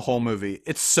line in the whole movie.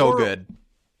 It's so good.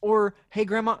 Or, hey,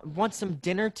 Grandma, want some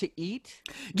dinner to eat?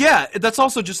 Yeah, that's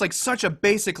also just like such a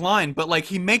basic line, but like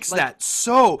he makes that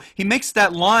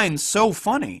line so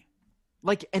funny.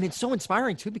 Like, and it's so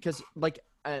inspiring too, because like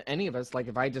any of us, like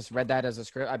if I just read that as a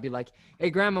script, I'd be like, hey,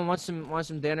 Grandma, want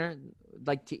some dinner?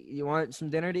 Like, you want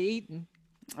some dinner to eat?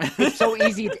 It's so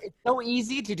easy. It's so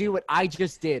easy to do what I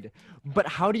just did. But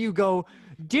how do you go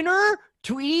dinner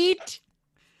to eat?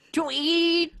 To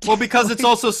eat. Well, because it's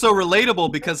also so relatable.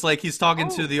 Because like he's talking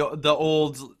to the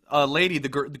old lady, the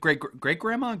great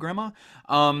grandma.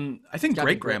 I think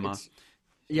great grandma.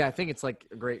 Yeah, I think it's like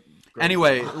a great.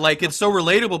 Anyway, like it's so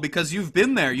relatable because you've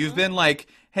been there. You've been like,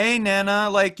 hey, Nana,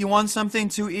 like you want something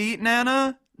to eat,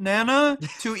 Nana? Nana,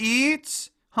 to eat?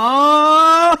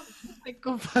 Huh?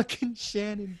 Michael fucking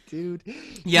Shannon, dude.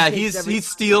 Yeah, He takes every he line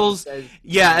steals. says,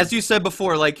 Yeah, as you said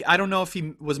before, like I don't know if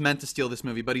he was meant to steal this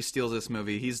movie, but he steals this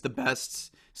movie. He's the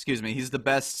best. Excuse me. He's the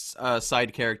best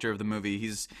side character of the movie.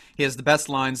 He has the best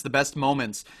lines, the best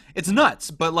moments. It's nuts,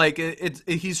 but like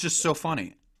he's just so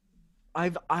funny.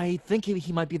 I think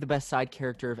he might be the best side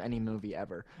character of any movie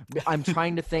ever. I'm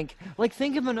trying to think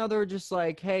of another just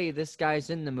like, hey, this guy's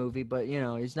in the movie, but you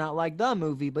know, he's not like the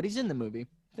movie, but he's in the movie.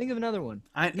 Think of another one.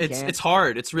 It's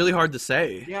hard. It's really hard to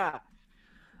say. Yeah.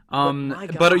 But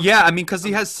God. yeah, I mean, because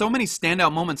he has so many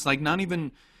standout moments, like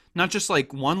not just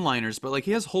like one-liners, but like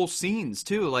he has whole scenes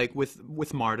too, like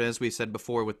with Marta, as we said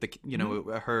before, with the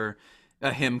her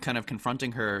him kind of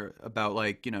confronting her about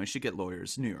like you should get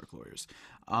lawyers, New York lawyers,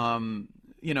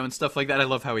 and stuff like that. I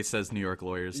love how he says New York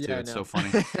lawyers too. Yeah, It's I know. so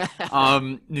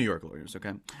funny. New York lawyers,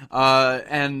 okay.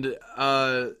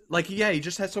 Like yeah, he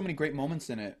just has so many great moments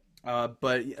in it.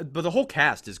 But the whole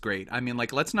cast is great. I mean,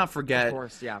 like, let's not forget, Of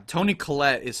course, yeah. Toni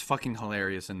Collette is fucking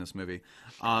hilarious in this movie.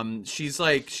 She's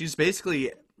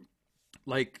basically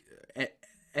like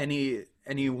any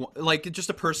like just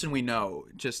a person we know,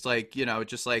 just like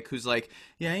who's like,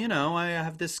 yeah, I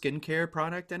have this skincare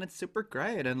product and it's super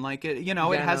great, and like it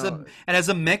has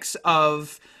a mix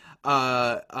of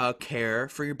care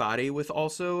for your body with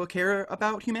also a care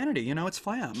about humanity. It's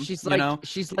Flam. She's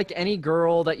like any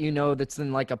girl that that's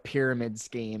in like a pyramid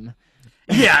scheme.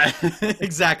 Yeah,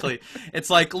 exactly. It's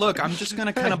like, look, I'm just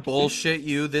gonna kind of bullshit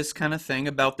you this kind of thing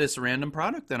about this random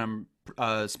product that I'm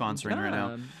sponsoring right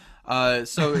now.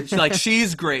 So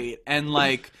she's great, and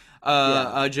like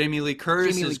Jamie Lee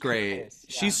Curtis is great. Curtis,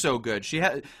 yeah. She's so good. She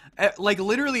had like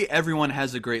literally everyone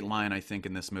has a great line, I think,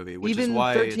 in this movie, which Even is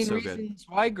why 13 it's so good. Reasons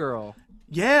Why girl.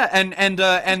 Yeah, and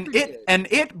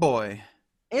it boy.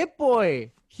 It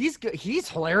boy. He's good. He's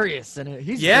hilarious in it.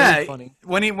 He's Yeah, really funny.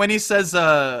 when he says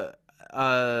like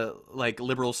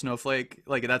liberal snowflake,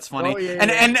 like that's funny. Oh, yeah,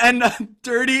 and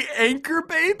dirty anchor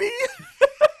baby.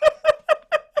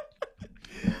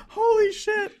 Holy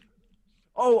shit.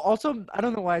 Oh, also, I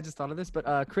don't know why I just thought of this,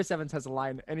 but Chris Evans has a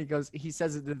line, and he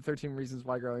says it in 13 Reasons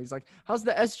Why girl. He's like, "How's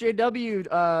the SJW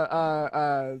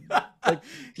like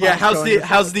Yeah, class going?"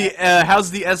 how's the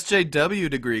SJW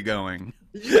degree going?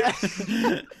 Yeah.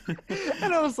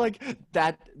 And I was like,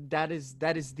 that's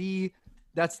the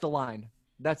line.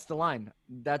 That's the line.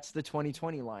 That's the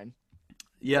 2020 line.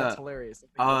 Yeah. That's hilarious.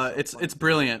 I think that's so It's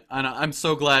brilliant, and I'm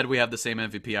so glad we have the same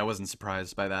MVP. I wasn't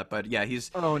surprised by that, but yeah,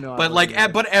 he's. Oh no. But like,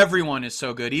 but everyone is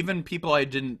so good. Even people I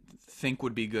didn't think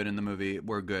would be good in the movie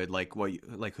were good. Like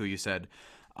who you said.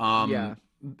 Yeah.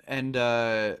 And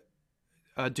do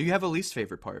you have a least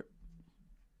favorite part?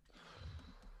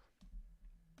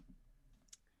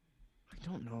 I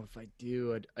don't know if I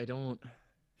do. I don't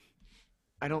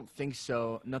think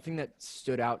so. Nothing that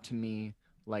stood out to me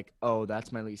like, oh,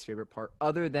 that's my least favorite part,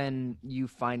 other than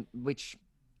which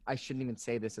I shouldn't even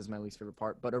say this as my least favorite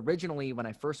part, but originally when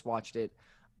I first watched it,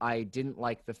 I didn't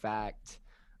like the fact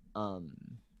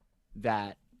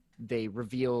that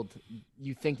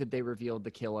you think that they revealed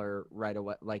the killer right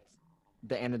away, like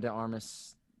the Ana de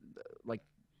Armas, like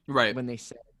Right. when they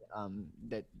said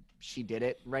that she did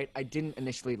it, right? I didn't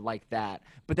initially like that,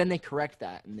 but then they correct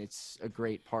that, and it's a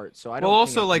great part. So I don't. Well,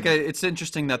 think also, I like, can- it's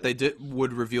interesting that they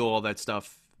would reveal all that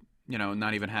stuff,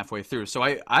 not even halfway through. So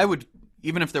I would,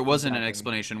 even if there wasn't an Exactly.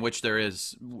 explanation, which there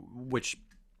is, which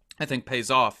I think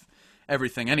pays off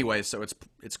everything anyway. So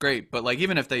it's great. But like,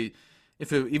 even if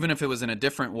it was in a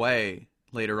different way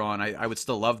later on, I would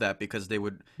still love that because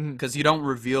because you don't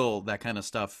reveal that kind of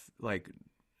stuff like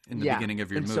in the Yeah, beginning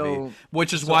of your and movie, so-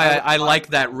 which is so why I- I like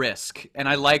that risk, and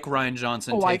I like Ryan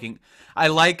Johnson Oh, taking. I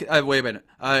like wait a minute.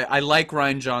 I like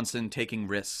Ryan Johnson taking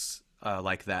risks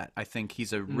like that. I think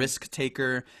he's a risk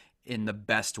taker in the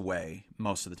best way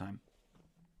most of the time.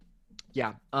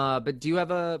 Yeah. But do you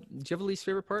have a least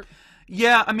favorite part?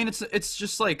 Yeah, I mean it's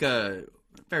just like a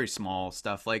very small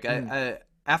stuff. Like I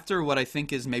after what I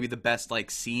think is maybe the best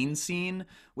like scene,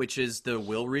 which is the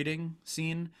will reading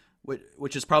scene,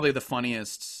 which is probably the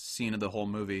funniest scene of the whole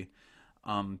movie.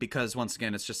 Because once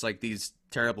again, it's just like these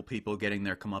terrible people getting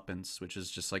their comeuppance, which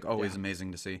is just like always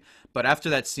amazing to see. But after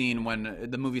that scene, when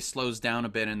the movie slows down a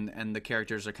bit and the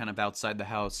characters are kind of outside the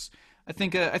house, I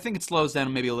think it slows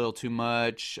down maybe a little too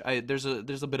much. There's a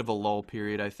bit of a lull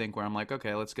period, I think, where I'm like,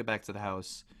 okay, let's get back to the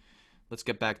house. Let's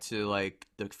get back to like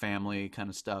the family kind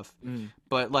of stuff.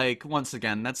 But like once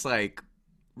again, that's like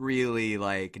really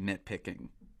like nitpicking.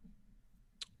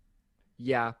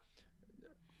 Yeah.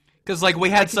 Because like we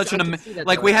had I can see that,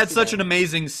 we though. I had see such that. an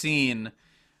amazing scene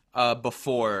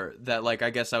before that. Like, I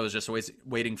guess I was just always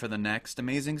waiting for the next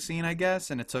amazing scene, I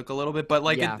guess, and it took a little bit, but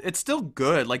like Yeah. it's still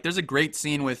good. Like, there's a great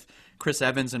scene with Chris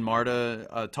Evans and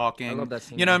Marta talking. I love that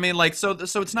scene. You know what I mean? Like, so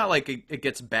it's not like it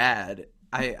gets bad.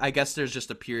 I guess there's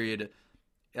just a period,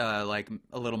 like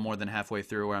a little more than halfway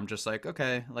through, where I'm just like,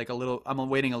 okay, like I'm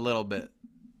waiting a little bit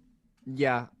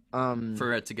Yeah.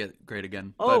 for it to get great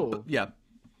again. Oh. But yeah.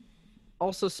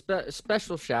 Also,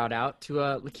 special shout out to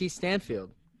Lakeith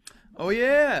Stanfield, Oh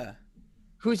yeah.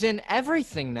 who's in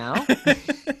everything now.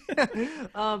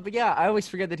 But yeah, I always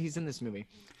forget that he's in this movie.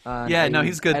 Yeah, no,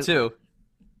 he's good too.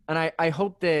 And I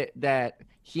hope that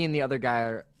he and the other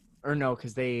guy are no,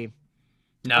 because they.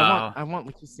 No. I want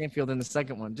Lakeith Stanfield in the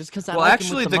second one, just because I Well, like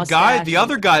actually, him with the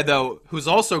other guy though, who's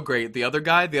also great, the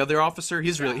other officer,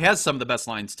 he has some of the best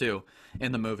lines too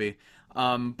in the movie.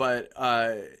 But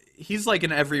he's like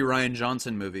in every Rian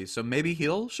Johnson movie, so maybe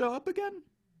he'll show up again.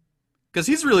 Because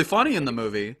he's really funny in the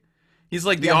movie. He's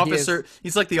like the Yeah, he officer.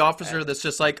 He's like the officer that's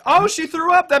just like, oh, she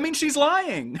threw up. That means she's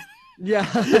lying. Yeah.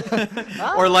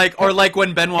 or like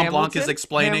when Benoit Blanc is Hamilton?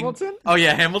 explaining. Hamilton? Oh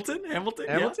yeah, Hamilton. Yeah. Hamilton.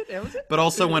 But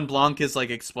also when Blanc is like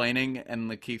explaining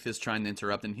and Lakeith is trying to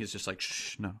interrupt and he's just like,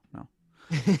 shh, no.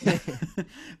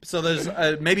 So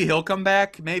there's maybe he'll come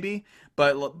back, maybe,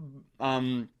 but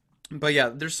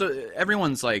yeah,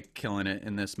 everyone's like killing it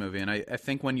in this movie, and I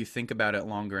think when you think about it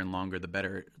longer and longer, the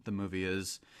better the movie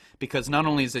is, because not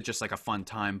only is it just like a fun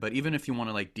time, but even if you want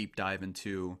to like deep dive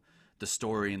into the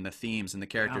story and the themes and the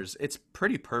characters, it's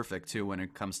pretty perfect too when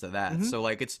it comes to that. Mm-hmm. So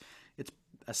like it's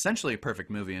essentially a perfect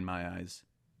movie in my eyes.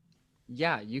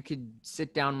 Yeah, you could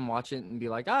sit down and watch it and be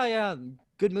like, oh yeah,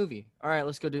 good movie. All right,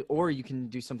 let's go do. Or you can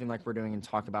do something like we're doing and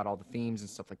talk about all the themes and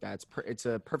stuff like that. It's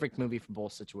a perfect movie for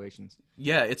both situations.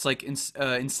 Yeah, it's like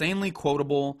insanely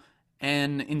quotable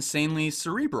and insanely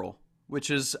cerebral, which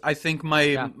is I think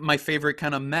my favorite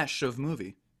kind of mesh of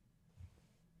movie.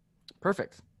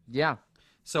 Perfect. Yeah.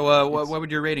 So what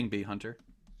would your rating be, Hunter?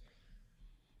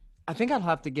 I think I'd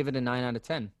have to give it a 9 out of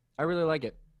 10. I really like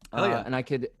it. Hell yeah. And I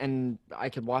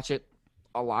could watch it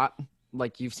a lot.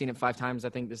 Like, you've seen it 5 times. I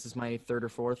think this is my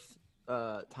 3rd or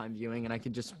 4th time viewing, and I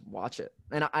could just watch it.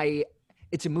 And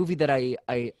it's a movie that I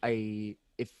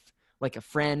if like a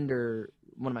friend or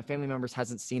one of my family members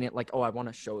hasn't seen it, like, oh, I want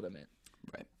to show them it.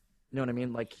 Right. You know what I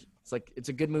mean? Like it's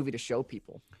a good movie to show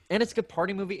people, and it's a good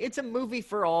party movie. It's a movie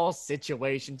for all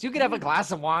situations. You could have a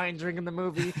glass of wine drinking the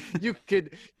movie. You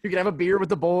could have a beer with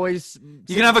the boys.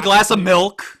 You can have a glass of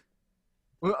milk.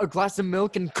 A glass of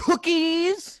milk and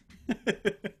cookies.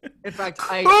 In fact,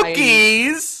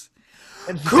 Cookies.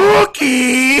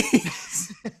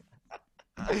 Cookies.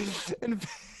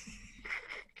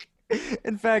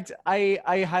 In fact,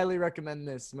 I highly recommend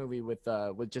this movie with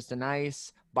just a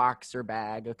nice boxer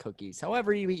bag of cookies.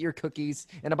 However you eat your cookies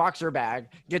in a boxer bag,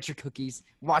 get your cookies.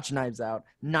 Watch Knives Out.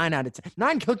 9 out of 10.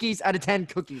 9 cookies out of 10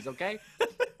 cookies. Okay.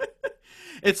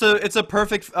 It's a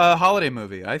perfect holiday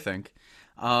movie, I think.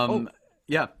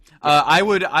 Yeah. I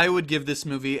would give this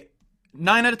movie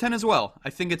 9 out of 10 as well. I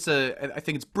think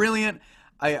it's brilliant.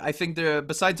 I think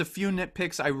besides a few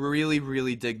nitpicks, I really,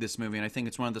 really dig this movie, and I think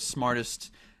it's one of the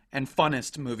smartest and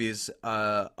funnest movies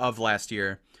of last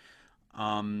year.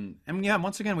 And yeah,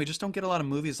 once again, we just don't get a lot of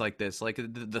movies like this. Like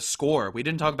the score, we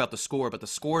didn't talk about the score, but the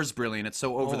score is brilliant. It's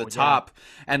so over the top,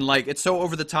 and like it's so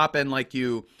over the top, and like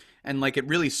it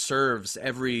really serves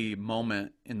every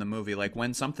moment in the movie. Like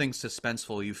when something's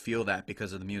suspenseful, you feel that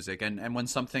because of the music, and when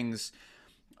something's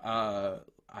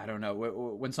I don't know,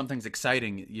 when something's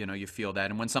exciting, you know, you feel that.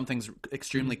 And when something's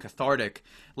extremely cathartic,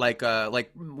 like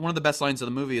one of the best lines of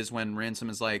the movie is when Ransom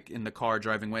is like in the car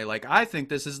driving away, like, I think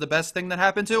this is the best thing that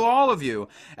happened to all of you.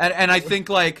 And I think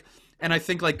like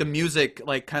the music,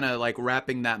 like kind of like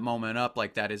wrapping that moment up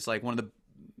like that is like one of the,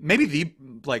 maybe the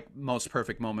like most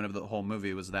perfect moment of the whole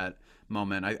movie was that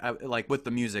moment. I like with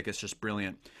the music, it's just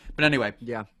brilliant. But anyway.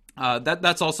 Yeah.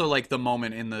 That's also like the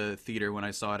moment in the theater when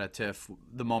I saw it at TIFF,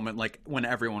 the moment like when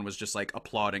everyone was just like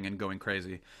applauding and going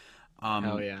crazy.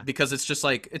 Hell yeah. Because it's just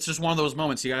one of those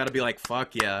moments you gotta be like,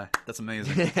 fuck yeah, that's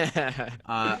amazing. And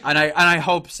I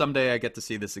hope someday I get to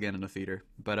see this again in a theater,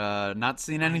 but not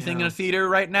seeing anything in a theater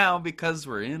right now because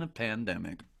we're in a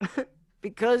pandemic.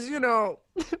 Because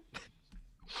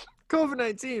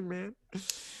COVID-19, man.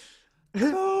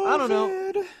 I don't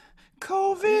know.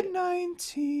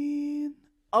 COVID-19.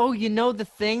 Oh, you know the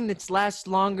thing that's lasts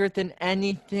longer than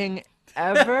anything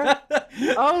ever?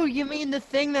 Oh, you mean the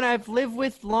thing that I've lived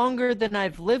with longer than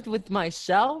I've lived with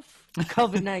myself?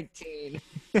 COVID-19.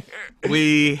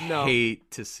 We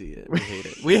hate to see it. We hate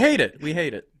it. We hate it. We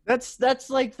hate it. That's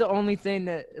like the only thing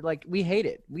that, like, we hate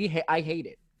it. I hate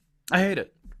it. I hate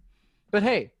it. But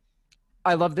hey,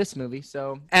 I love this movie,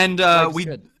 so And life's we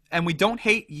good. we don't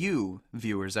hate you,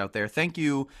 viewers out there. Thank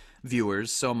you,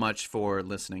 viewers, so much for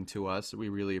listening to us. We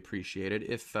really appreciate it.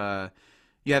 If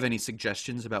you have any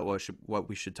suggestions about what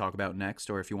we should talk about next,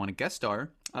 or if you want to guest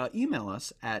star, email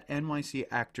us at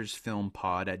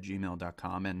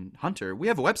nycactorsfilmpod@gmail.com. And Hunter, we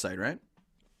have a website, right?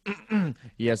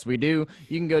 Yes, we do.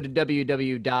 You can go to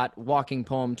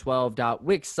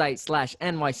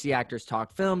www.walkingpoem12.wixsite/NYC Actors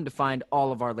Talk Film to find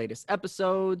all of our latest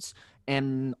episodes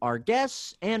and our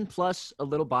guests, and plus a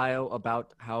little bio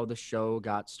about how the show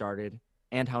got started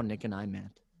and how Nick and I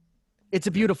met. It's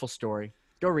a beautiful story.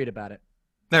 Go read about it.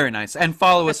 Very nice. And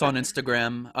follow us on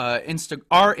Instagram. Our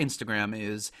Instagram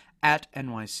is at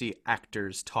NYC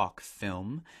Actors Talk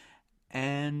Film.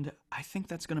 And I think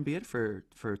that's going to be it for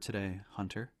today,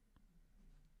 Hunter.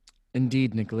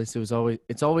 Indeed, Nicholas.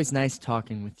 It's always nice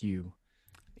talking with you.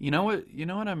 You know what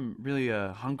I'm really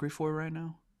hungry for right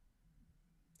now?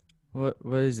 What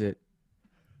is it?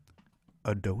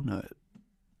 A donut.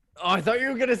 Oh, I thought you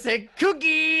were gonna say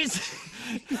cookies.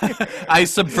 I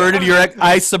subverted your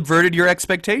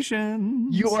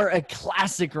expectations. You are a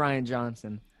classic Ryan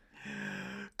Johnson.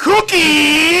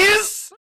 Cookies!